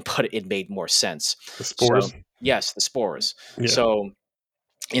video game, but it made more sense. The So spores. yes, the spores. Yeah. So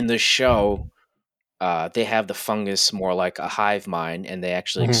in the show, they have the fungus more like a hive mind, and they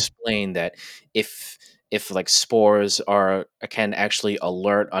actually Mhm. explain that if like spores can actually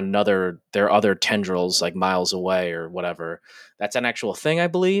alert their other tendrils like miles away or whatever. That's an actual thing, I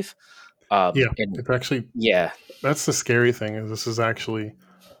believe. Yeah. And It's actually, yeah, that's the scary thing, is this is actually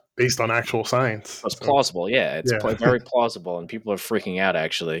based on actual science. it's So plausible. Yeah, it's yeah. very plausible, and people are freaking out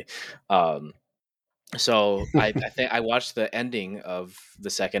actually. Um, so I think I watched the ending of the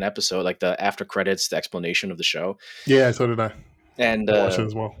second episode, like the after credits, the explanation of the show, Yeah, so did I. and I watched it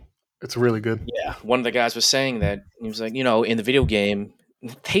as well. It's really good. yeah, one of the guys was saying that he was like, in the video game,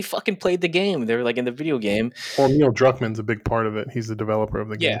 they fucking played the game. They were like in the video game, Well, Neil Druckmann's a big part of it. He's the developer of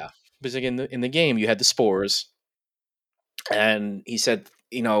the game. yeah, because like in the game you had the spores, and he said,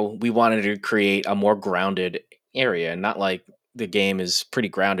 we wanted to create a more grounded area, and not like the game is pretty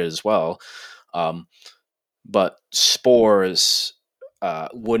grounded as well. Um, but spores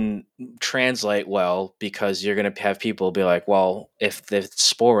wouldn't translate well because you're going to have people be like, well, if the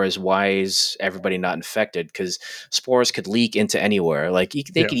spores, why is everybody not infected? Because spores could leak into anywhere. Like they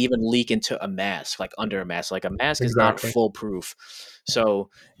Yeah, could even leak into a mask, like under a mask. Like a mask is not exactly. foolproof. So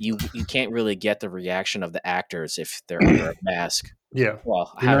you can't really get the reaction of the actors if they're under a mask. Yeah.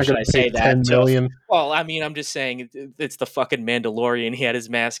 Well, You're how not should going I to pay say that? 10 million. Well, I mean, I'm just saying it's the fucking Mandalorian. He had his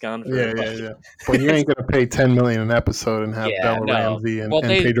mask on for Yeah, yeah, like, yeah. But you ain't going to pay 10 million an episode and have yeah, Bella no. Ramsey and, Well,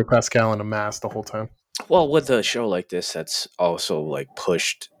 and Pedro Pascal in a mask the whole time. well, with a show like this, that's also like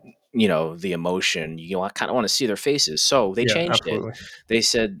pushed, the emotion. I kind of want to see their faces, so they Yeah, changed it. absolutely. They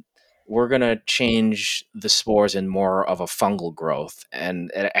said we're gonna change the spores in more of a fungal growth,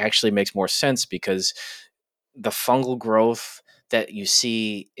 and it actually makes more sense because the fungal growth that you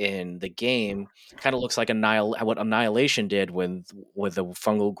see in the game kind of looks like what Annihilation did with the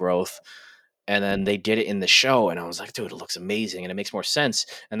fungal growth, and then they did it in the show, and I was like, dude, it looks amazing, and it makes more sense.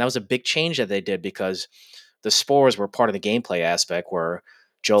 And that was a big change that they did because the spores were part of the gameplay aspect where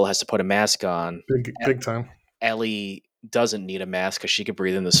Joel has to put a mask on. Big time. Ellie doesn't need a mask because she could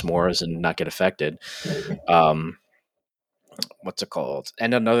breathe in the s'mores and not get affected. Um, what's it called?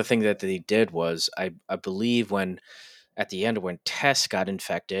 And another thing that they did was, I believe when at the end when Tess got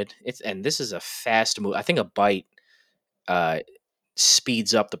infected, and this is a fast move. I think a bite uh,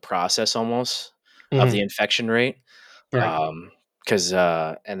 speeds up the process almost of the Mhm. infection rate. Right. Because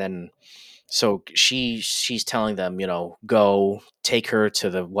and then so she's telling them, go take her to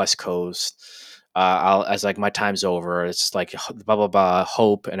the West Coast. I'll as like my time's over. It's like blah blah blah,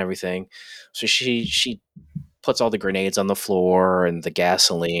 hope and everything. So she puts all the grenades on the floor and the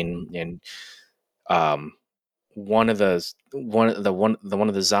gasoline, and um one of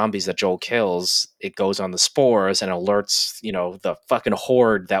the zombies that Joel kills, it goes on the spores and alerts, the fucking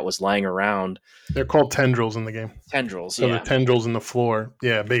horde that was lying around. They're called tendrils in the game. Tendrils, So the yeah. tendrils in the floor,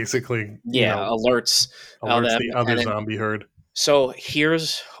 yeah, basically, Yeah, alerts alerts them, the and other then zombie herd. so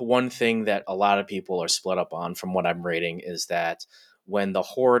here's one thing that a lot of people are split up on from what I'm reading is that when the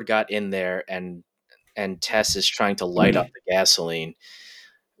horde got in there and Tess is trying to light up the gasoline,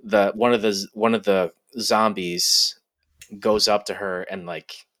 the one of the zombies goes up to her and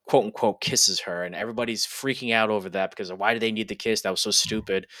like quote unquote kisses her, and everybody's freaking out over that because why do they need the kiss? That was so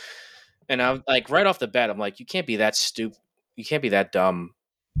stupid. And I'm like, right off the bat, I'm like, you can't be that stupid, you can't be that dumb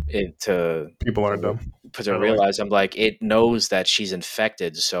to People are to, dumb, to by the way. realize. I'm like, it knows that she's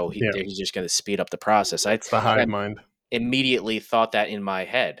infected, so Yeah, he's just going to speed up the process. I it's the hive mind. immediately thought that in my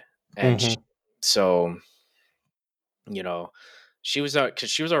head, and Hmm. so you know She was because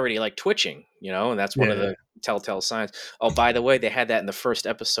she was already like twitching, and that's one of Yeah. the telltale signs. Oh, by the way, they had that in the first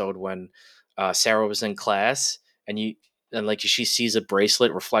episode when Sarah was in class, and like she sees a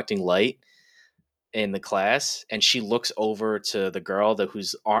bracelet reflecting light in the class, and she looks over to the girl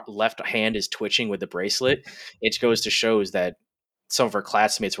whose left hand is twitching with the bracelet. It goes to shows that some of her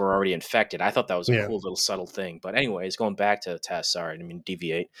classmates were already infected. I thought that was a Yeah. cool little subtle thing. But anyways, going back to Tess, sorry, I didn't mean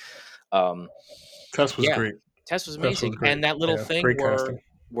deviate. Um, Tess was yeah, great. Tess was Tess was amazing, great. and that little Yeah. thing Great casting.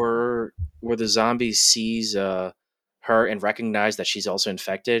 where the zombie sees her and recognize that she's also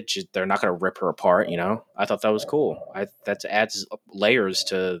infected. They're not going to rip her apart. I thought that was cool. That adds layers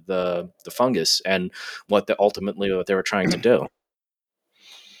to the fungus and ultimately what they were trying to do.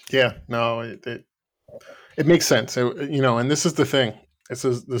 Yeah. No, it makes sense. And this is the thing. This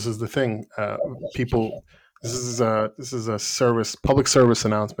is the thing. People, this is a public service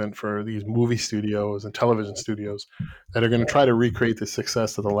announcement for these movie studios and television studios that are going to try to recreate the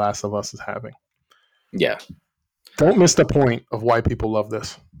success that The Last of Us is having. Yeah. Don't miss the point of why people love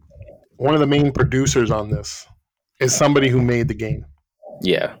this. One of the main producers on this is somebody who made the game.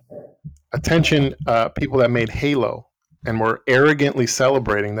 Yeah. Attention, people that made Halo and were arrogantly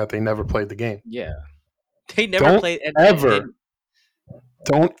celebrating that they never played the game. Yeah. They never played.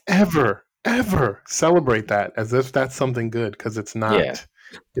 Don't ever celebrate that as if that's something good, because it's not. Yeah.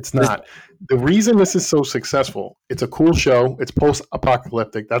 It's not. The reason this is so successful, it's a cool show. It's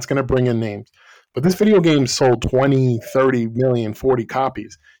post-apocalyptic. That's going to bring in names. But this video game sold 20, 30 million, 40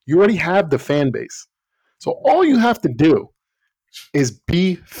 copies. You already have the fan base. So all you have to do is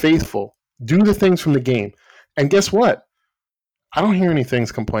be faithful. Do the things from the game. And guess what? I don't hear any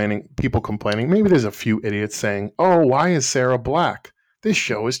people complaining. Maybe there's a few idiots saying, oh, why is Sarah black? This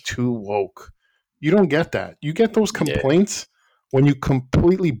show is too woke. You don't get that. You get those complaints when you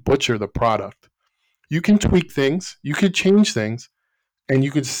completely butcher the product. You can tweak things, you could change things, and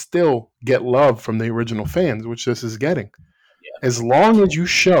you could still get love from the original fans, which this is getting. Yeah. As long as you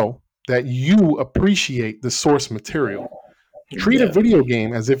show that you appreciate the source material. Treat a video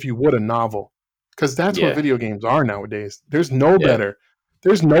game as if you would a novel, because that's what video games are nowadays. There's no better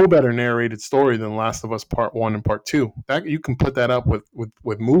narrated story than Last of Us Part 1 and Part 2. That you can put that up with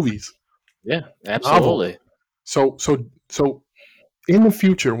movies. Yeah, absolutely. So in the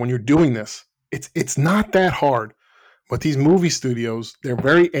future when you're doing this, it's not that hard. But these movie studios, they're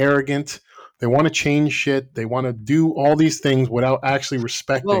very arrogant. They want to change shit. They want to do all these things without actually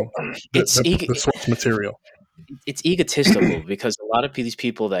respecting the source material. It's egotistical because a lot of these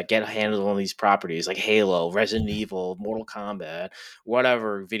people that get handled on these properties like Halo, Resident Evil, Mortal Kombat,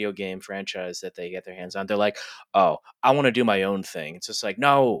 whatever video game franchise that they get their hands on, they're like, oh, I want to do my own thing. It's just like,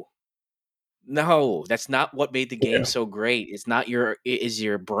 no, that's not what made the game so great. It's not your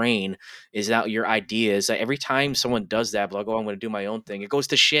brain, is not your ideas. Like every time someone does that, like, oh, I'm going to do my own thing, it goes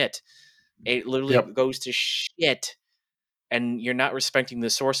to shit. It literally goes to shit. And you're not respecting the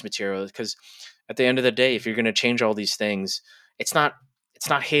source material, because at the end of the day, if you're going to change all these things, it's not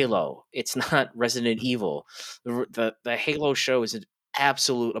Halo. It's not Resident Evil. The Halo show is an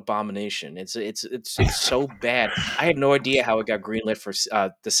absolute abomination. It's so bad. I had no idea how it got greenlit for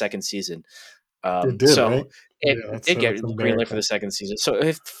the second season. It did, right? It did get greenlit for the second season. So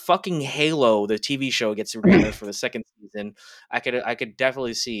if fucking Halo, the TV show, gets greenlit for the second season, I could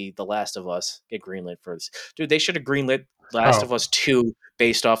definitely see The Last of Us get greenlit for this. Dude, they should have greenlit Last of Us 2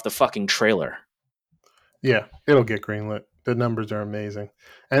 based off the fucking trailer. Yeah, it'll get greenlit. The numbers are amazing,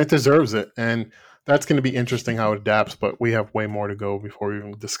 and it deserves it. And that's going to be interesting how it adapts. But we have way more to go before we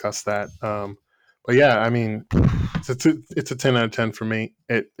even discuss that. But yeah, I mean, it's a 10 out of 10 for me.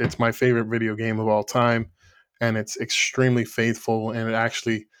 It's my favorite video game of all time, and it's extremely faithful. And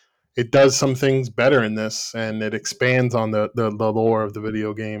it does some things better in this, and it expands on the lore of the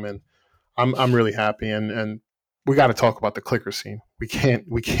video game. And I'm really happy. And we got to talk about the clicker scene. We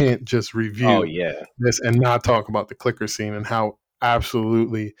can't just review this and not talk about the clicker scene and how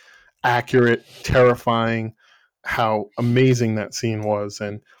absolutely accurate, terrifying, how amazing that scene was.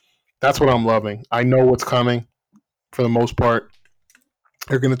 And that's what I'm loving. I know what's coming for the most part.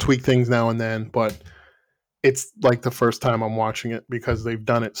 They're going to tweak things now and then, but it's like the first time I'm watching it because they've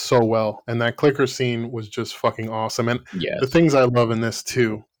done it so well. And that clicker scene was just fucking awesome. And the things I love in this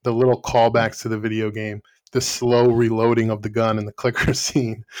too, the little callbacks to the video game, the slow reloading of the gun in the clicker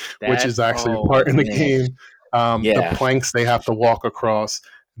scene, which is actually a part in the game. The planks they have to walk across,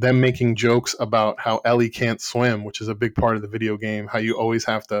 them making jokes about how Ellie can't swim, which is a big part of the video game, how you always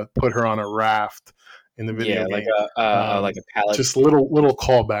have to put her on a raft in the video game. Like a pallet. Just little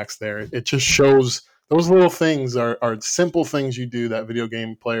callbacks there. It just shows those little things are simple things you do that video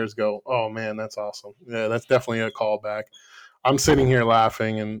game players go, oh man, that's awesome. Yeah, that's definitely a callback. I'm sitting here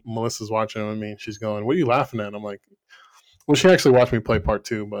laughing, and Melissa's watching it with me, and she's going, "What are you laughing at?" I'm like, "Well, she actually watched me play part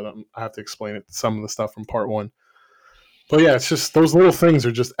 2, but I have to explain it some of the stuff from part 1." But yeah, it's just those little things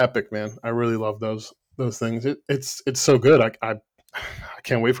are just epic, man. I really love those things. It's so good. I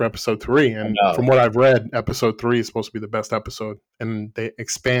can't wait for episode 3. I And know. from what I've read, episode 3 is supposed to be the best episode, and they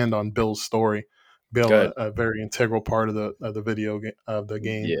expand on Bill's story. Bill, Good. a very integral part of the of the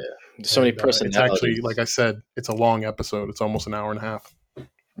game. Yeah. There's so many And it's actually, personalities. like I said, it's a long episode. It's almost an hour and a half.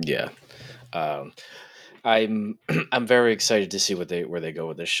 Yeah. Um, I'm I'm very excited to see where they go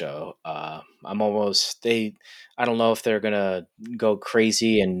with this show. I don't know if they're gonna go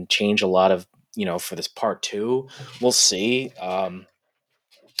crazy and change a lot of for this part 2. We'll see.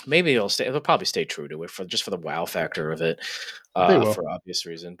 Maybe they'll probably stay true to it for the wow factor of it, They will. for obvious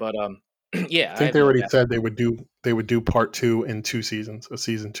reason. But yeah, I I think have they no already doubt. said they would do part 2 in 2 seasons, a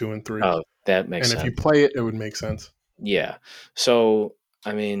season 2 and 3. Oh, that makes And if you sense. play it, it would make sense. Yeah. So,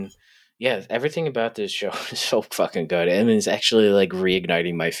 I mean, yeah, everything about this show is so fucking good. And it's actually like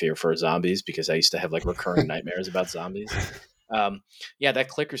reigniting my fear for zombies because I used to have like recurring nightmares about zombies. Yeah, that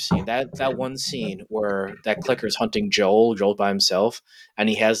clicker scene, that one scene where that clicker's hunting Joel by himself, and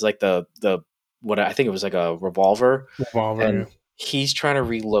he has like the what I think it was like a revolver, Revolver, and he's trying to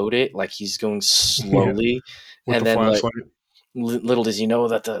reload it like he's going yeah. Yeah, slowly, with and the then like flashlight. little does he know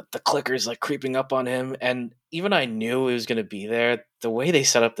that the clicker is like creeping up on him, and even I knew it was going to be there. The way they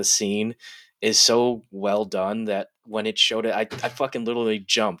set up the scene is so well done that when it showed it, I fucking literally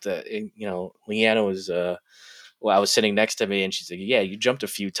jumped. Leanna was I was sitting next to me, and she's like, "Yeah, you jumped a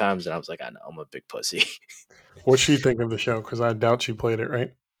few times," and I was like, "I know, I'm a big pussy." What'd she think of the show? Because I doubt she played it,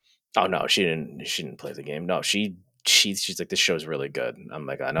 right? Oh no, she didn't. She didn't play the game. No, she's like, this show's really good. I'm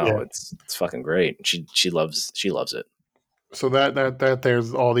like, I know, Yeah. it's fucking great. She loves it. So that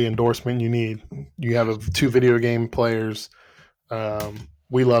there's all the endorsement you need. You have 2 video game players.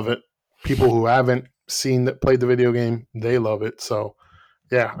 We love it. People who haven't played the video game, they love it. So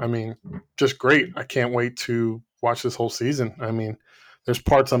yeah, I mean, just great. I can't wait to watch this whole season. I mean, there's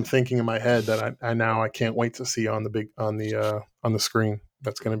parts I'm thinking in my head that I can't wait to see on the screen.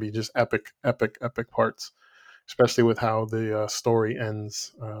 That's going to be just epic, epic, epic parts, especially with how the story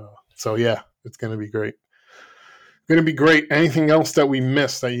ends. So yeah, it's going to be great. Going to be great. Anything else that we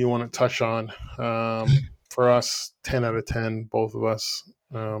missed that you want to touch on? For us, 10 out of 10, both of us.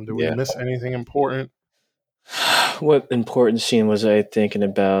 Did we Yeah. miss anything important? What important scene was I thinking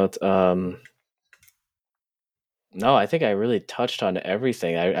about? No, I think I really touched on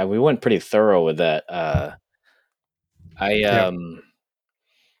everything. We went pretty thorough with that. I Yeah.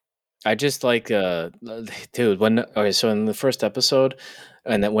 I just like dude, so in the first episode,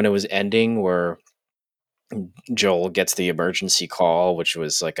 and that when it was ending where Joel gets the emergency call, which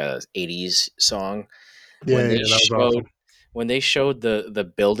was like a 80s song, Yeah, when yeah, they that was showed awesome. the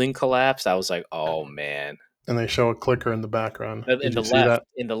building collapse, I was like, "Oh man." And they show a clicker in the background. In Did the you see left,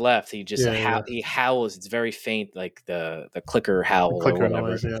 that? he just Yeah, yeah. he howls. It's very faint, like the clicker The howl or clicker whatever.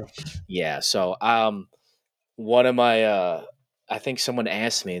 noise, yeah. Yeah. So one of my I think someone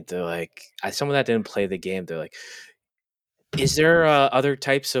asked me, they're like, someone that didn't play the game, they're like, is there other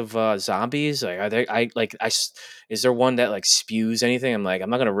types of zombies? Like, are there? Is there one that like spews anything? I'm like, I'm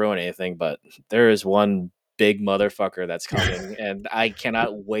not gonna ruin anything, but there is one big motherfucker that's coming, and I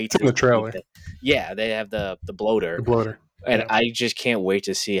cannot wait It's in to the meet trailer. it. Yeah, they have the The bloater, bloater. and Yeah. I just can't wait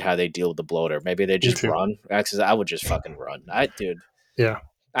to see how they deal with the bloater. Maybe they Me just too. run. Actually, I would just fucking run. Dude. Yeah.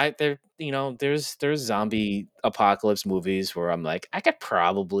 There's zombie apocalypse movies where I'm like, I could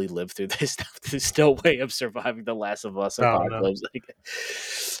probably live through this stuff. There's no way of surviving the Last of Us Oh no. apocalypse. Like,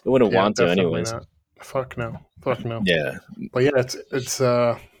 I wouldn't Yeah, want to, definitely anyways. not. Fuck no. Fuck no. Yeah, But yeah, it's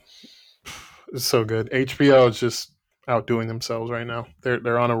so good. HBO is just outdoing themselves right now.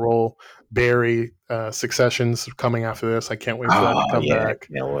 They're on a roll. Barry, Succession's coming after this. I can't wait for that to oh come yeah, back.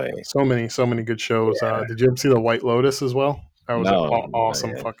 can't wait. So many good shows. Yeah, Did you ever see The White Lotus as well? That was an no,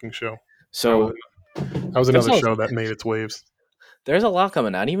 awesome yeah. fucking show. That was So that was there's another a, show that made its waves. there's a lot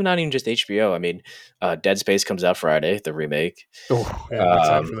coming out. Not even just HBO. I mean, Dead Space comes out Friday, the remake. Oh yeah, I'm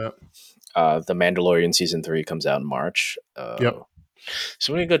excited Um, for that. The Mandalorian season 3 comes out in March. Yep.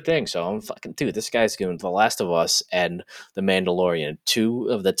 So many good things. So I'm fucking dude. This guy's doing The Last of Us and The Mandalorian, 2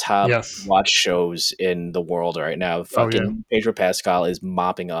 of the top Yes. watch shows in the world right now. Oh yeah. Fucking Pedro Pascal is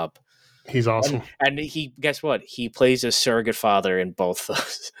mopping up, He's awesome. and he guess what? He plays a surrogate father in both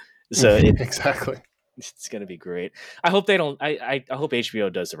those. So Exactly. it's gonna be great. I hope they don't. I hope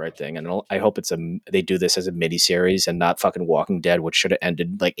HBO does the right thing, and I hope they do this as a mini series and not fucking Walking Dead, which should have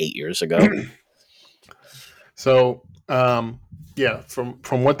ended like 8 years ago. So Yeah,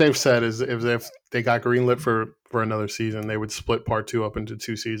 from what they've said is if they got greenlit for another season, they would split part two up into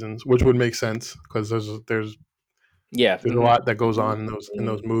two seasons, which would make sense because Yeah. there's a lot that goes on in Mhm.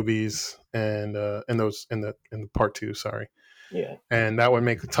 those movies and in the part two. Sorry, Yeah. and that would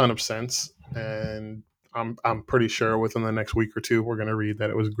make a ton of sense. And I'm pretty sure within the next week or two, we're gonna read that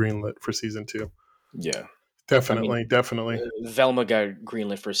it was greenlit for season two. Yeah. I mean, Definitely, definitely. Velma got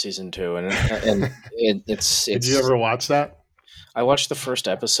greenlit for season two, and it's Did you it's. ever watch that? I watched the first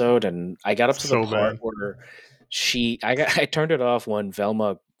episode, and I got up to the So part bad. where I turned it off when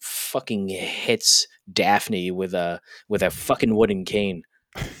Velma fucking hits Daphne with a fucking wooden cane.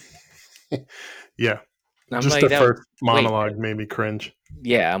 Yeah, I'm just the like, that. first Wait, monologue made me cringe.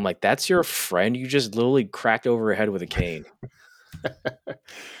 yeah, I'm like, that's your friend? You just literally cracked over her head with a cane.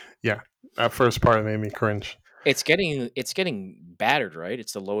 Yeah, that first part made me cringe. It's getting battered, right?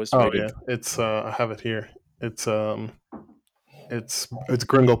 It's the lowest Oh rated. yeah, it's I have it here. It's it's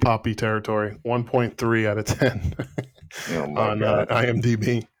Gringle Poppy territory. 1.3 out of 10 Oh my on god.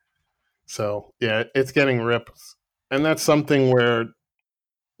 IMDb. So yeah, it's getting ripped, and that's something where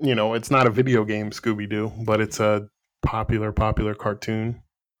it's not a video game Scooby Doo, but it's a popular cartoon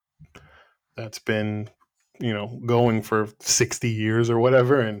that's been going for 60 years or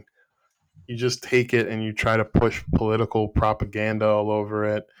whatever, and you just take it and you try to push political propaganda all over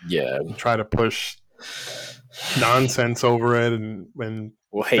it. Yeah. You try to push nonsense over it and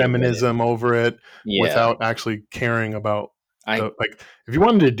Wait a minute. feminism over it Yeah. without actually caring about I the like if you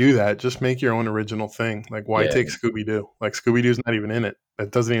wanted to do that, just make your own original thing. Like why yeah. take Scooby Doo? Like Scooby Doo's not even in it.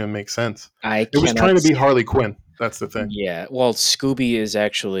 That doesn't even make sense. I It was cannot trying to be Harley Quinn. That's the thing. Yeah. Well, Scooby is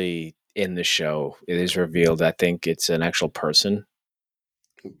actually in the show. It is revealed. I think it's an actual person.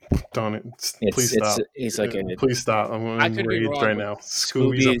 Don't it. It's Please it's stop. he's like a Please stop. I'm I in could be rage wrong, right but now.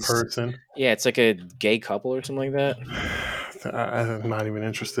 Scooby's a Scooby's person. yeah, it's like a gay couple or something like that. I'm not even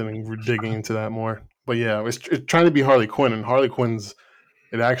interested in digging into that more. But yeah, it's trying to be Harley Quinn, and Harley Quinn's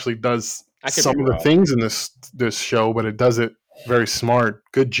it actually does I could be some of the wrong. things in this show, but it does it very smart.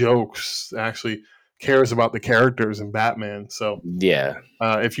 Good jokes. Actually cares about the characters in Batman. So Yeah.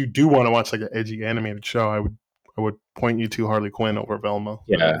 if you do want to watch like an edgy animated show, I would point you to Harley Quinn over Velma.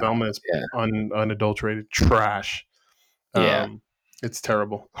 Yeah. Velma is Yeah. unadulterated trash. Yeah. Um, it's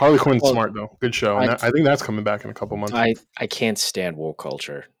terrible. Harley Quinn's Well, smart though. Good show, and I I think that's coming back in a couple months. I can't stand woke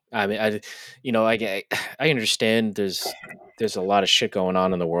culture. I mean, I understand there's a lot of shit going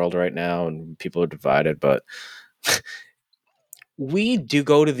on in the world right now and people are divided, but we do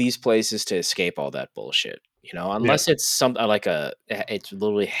go to these places to escape all that bullshit, Yeah, unless it's something like it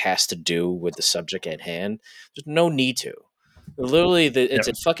literally has to do with the subject at hand. There's no need to. Literally, yeah, it's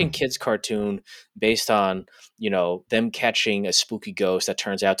a fucking kids cartoon based on them catching a spooky ghost that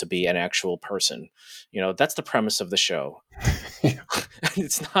turns out to be an actual person. That's the premise of the show. yeah,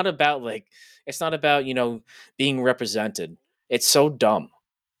 It's not about being represented. It's so dumb.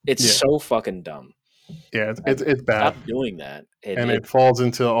 It's yeah. so fucking dumb. Yeah, And it's bad, stop doing that. and it falls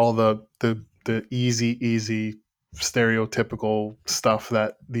into all the easy stereotypical stuff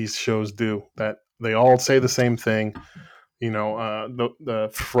that these shows do. That they all say the same thing. The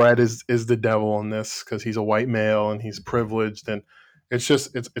Fred is the devil in this because he's a white male and he's privileged, and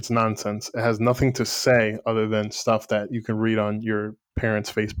it's nonsense. It has nothing to say other than stuff that you can read on your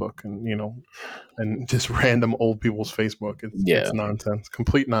parents' Facebook and just random old people's Facebook. It's Yeah. nonsense,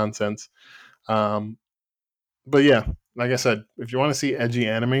 complete nonsense. Um, but yeah, like I said, if you want to see edgy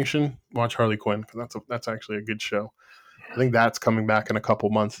animation, watch Harley Quinn because that's actually a good show. I think that's coming back in a couple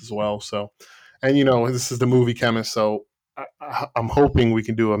months as well. So, and this is the movie chemist, so I'm hoping we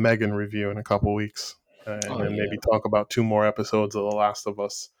can do a Megan review in a couple weeks, and Oh then yeah. maybe talk about 2 more episodes of The Last of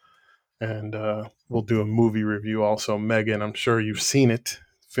Us, and we'll do a movie review also. Megan, I'm sure you've seen it.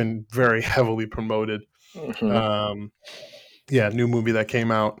 It's been very heavily promoted. Mhm. Um, yeah, new movie that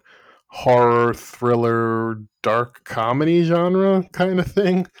came out, horror, thriller, dark comedy genre kind of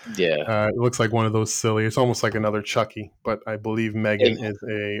thing. Yeah. It looks like one of those silly. It's almost like another Chucky, but I believe Megan It, is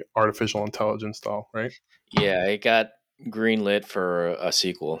a artificial intelligence doll, right? yeah. It got greenlit for a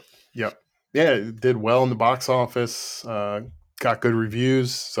sequel. Yep. Yeah, it did well in the box office. Got good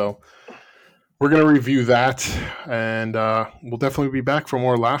reviews, so we're gonna review that, and we'll definitely be back for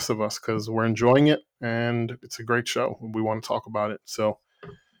more Last of Us because we're enjoying it, and it's a great show. We want to talk about it. So,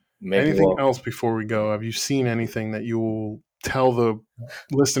 Maybe anything we'll. else before we go? Have you seen anything that you will tell the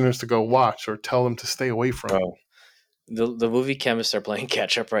listeners to go watch or tell them to stay away from? Oh, the movie chemists are playing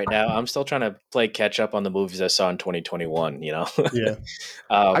catch up right now. I'm still trying to play catch up on the movies I saw in 2021. Yeah,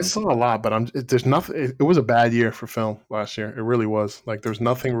 I um, saw a lot, but there's nothing. It was a bad year for film last year. It really was. Like, there's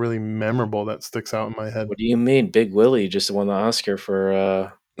nothing really memorable that sticks out in my head. what do you mean, Big Willie just won the Oscar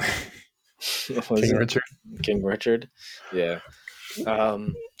for what was King it? Richard. King Richard? Yeah.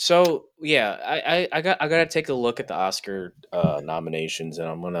 So yeah, I gotta take a look at the Oscar nominations, and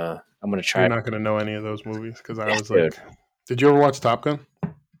I'm gonna You're try. not gonna know any of those movies because I Yeah, was dude. like, did you ever watch Top Gun?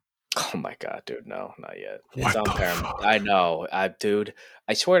 Oh my god, dude, no, not yet. It's What on the Paramount. fuck? I know, dude.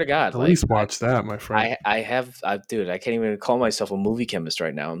 I swear to God, At like least watch that, my friend. dude, I can't even call myself a movie chemist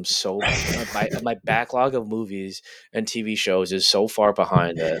right now. I'm so my backlog of movies and TV shows is so far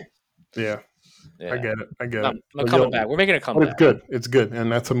behind that. Yeah, I Yeah, get it. I get it. I'm coming back. We're making a But it's comeback. good. It's good, and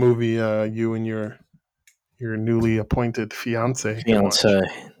that's a movie you and your newly appointed fiance can watch.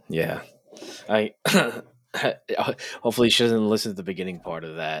 Fiance, yeah. I hopefully she doesn't listen to the beginning part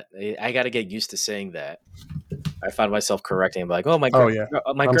of that. I got to get used to saying that. I find myself correcting, like, "Oh, Oh yeah,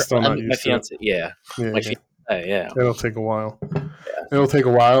 my I'm girl, still not my used to it. fiance, yeah, Yeah, my yeah. fiance, yeah, It'll take a while. It'll take a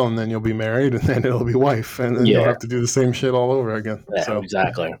while, and then you'll be married, and then it'll be wife, and then you'll yeah, have to do the same shit all over again. yeah, So,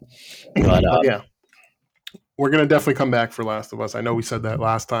 exactly." But but yeah, we're gonna definitely come back for Last of Us. I know we said that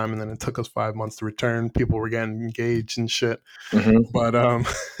last time, and then it took us 5 months to return. People were getting engaged and shit, mhm. but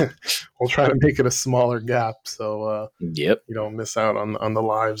we'll try to make it a smaller gap so Yep, you don't miss out on the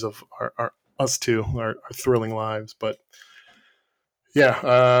lives of our us two, our thrilling lives. But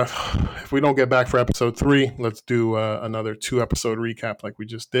yeah, if we don't get back for episode 3, let's do another 2-episode recap like we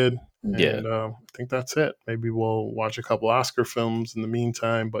just did. yeah, And I think that's it. Maybe we'll watch a couple Oscar films in the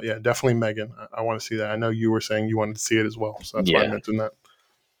meantime. But yeah, definitely Megan. I want to see that. I know you were saying you wanted to see it as well. So that's why I yeah, mentioned that.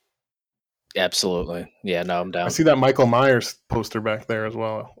 absolutely. Yeah, no, I'm I down. see that Michael Myers poster back there as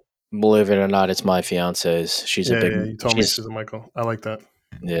well. Believe it or not, it's my fiance's. Yeah, yeah. You told me she's a Michael. I like that.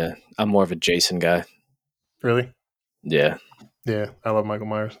 Yeah. I'm more of a Jason guy. Really? Yeah. Yeah, I love Michael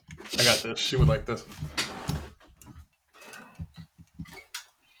Myers. I got this. She would like this.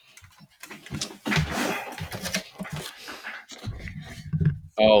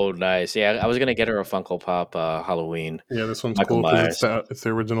 Oh, nice. Yeah, I was gonna get her a Funko Pop Halloween. Yeah, this one's Michael cool because Myers. it's the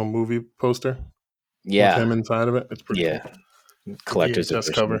original movie poster with Yeah, him inside of it. It's pretty yeah. cool. The Collector's VHS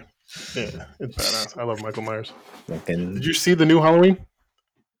edition. cover. Yeah, it's badass. I love Michael Myers. Fucking Did you see the new Halloween?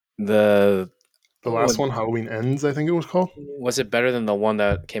 the The last one, Halloween Ends, I think it was called. was it better than the one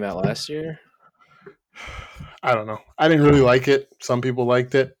that came out last year? I don't know. I didn't really like it. Some people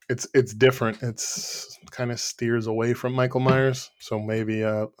liked it. It's different. It's kind of steers away from Michael Myers. So maybe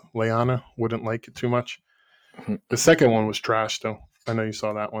Leanna wouldn't like it too much. The second one was trash, though. I know you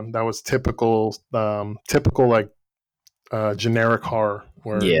saw that one. That was typical like generic horror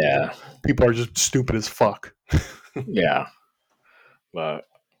where Yeah, people are just stupid as fuck. yeah. But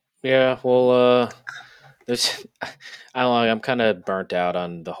yeah, well, there's I don't know. I'm kind of burnt out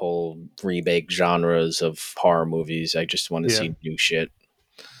on the whole remake genres of horror movies. I just want to Yeah. see new shit.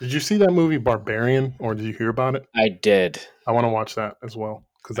 Did you see that movie Barbarian, or did you hear about it? I did. I want to watch that as well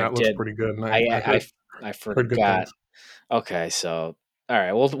because I that looks did. pretty good. And I I I I heard good forgot. things. Okay, so all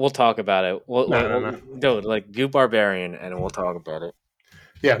right, we'll talk about it. No. Dude, like do Barbarian, and we'll talk about it.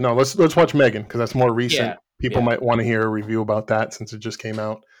 Yeah, no. Let's watch Megan because that's more recent. Yeah, People yeah. might want to hear a review about that since it just came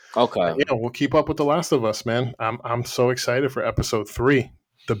out. Okay. Yeah, we'll keep up with The Last of Us, man. I'm so excited for episode 3,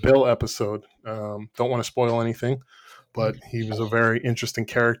 the Bill episode. Don't want to spoil anything, but he was a very interesting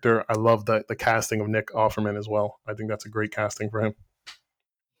character. I love the casting of Nick Offerman as well. I think that's a great casting for him.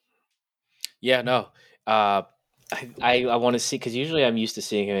 Yeah, no. Uh, I want to see because usually I'm used to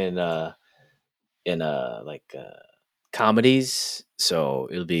seeing him in like comedies, so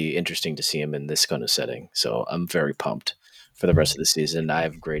it'll be interesting to see him in this kind of setting. So I'm very pumped for the rest of the season. I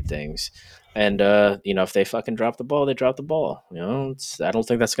have great things, and if they fucking drop the ball, they drop the ball. I don't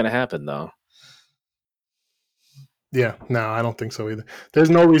think that's gonna happen though. Yeah, no, I don't think so either. There's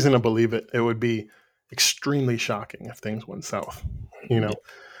no reason to believe it. It would be extremely shocking if things went south.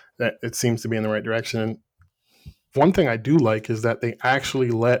 That it seems to be in the right direction. And one thing I do like is that they actually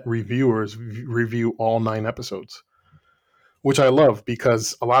let reviewers review all 9 episodes, which I love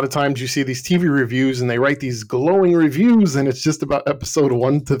because a lot of times you see these TV reviews and they write these glowing reviews and it's just about episode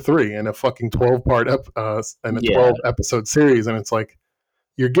 1 to 3 in a fucking 12-part and a 12 episode series, and it's like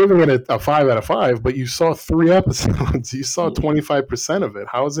you're giving it a 5 out of 5, but you saw 3 episodes. You saw 25% of it.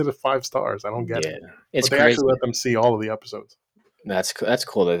 How is it a 5 stars? I don't get it. It's but they crazy. actually let them see all of the episodes. That's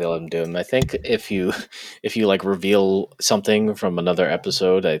cool that they let them do them. I think if you like reveal something from another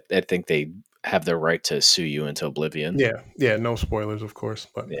episode, I think they have the right to sue you into oblivion. Yeah, no spoilers, of course.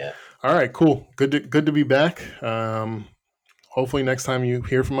 But Yeah. all right, cool. Good to be back. Hopefully next time you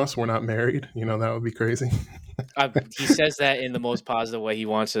hear from us, we're not married. That would be crazy. He says that in the most positive way. He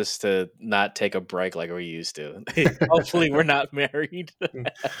wants us to not take a break like we used to. Hopefully, we're not married.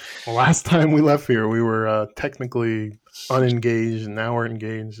 Well, last time we left here, we were technically unengaged, and now we're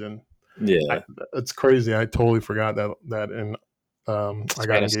engaged, and Yeah. it's crazy. I totally forgot that, and I got Span of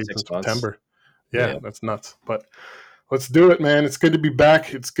engaged 6 in months. September. Yeah, Yeah. that's nuts. But let's do it, man. It's good to be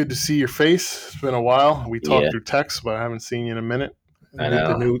back. It's good to see your face. It's been a while. We talked Yeah. through text, but I haven't seen you in a minute. I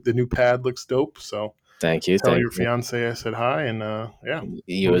know. The new pad looks dope. So Thank you. tell Thank your you. fiance I said hi, and yeah,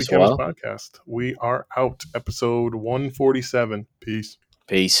 You Movie as Chemist well. Podcast. We are out. Episode 147. Peace.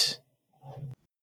 Peace.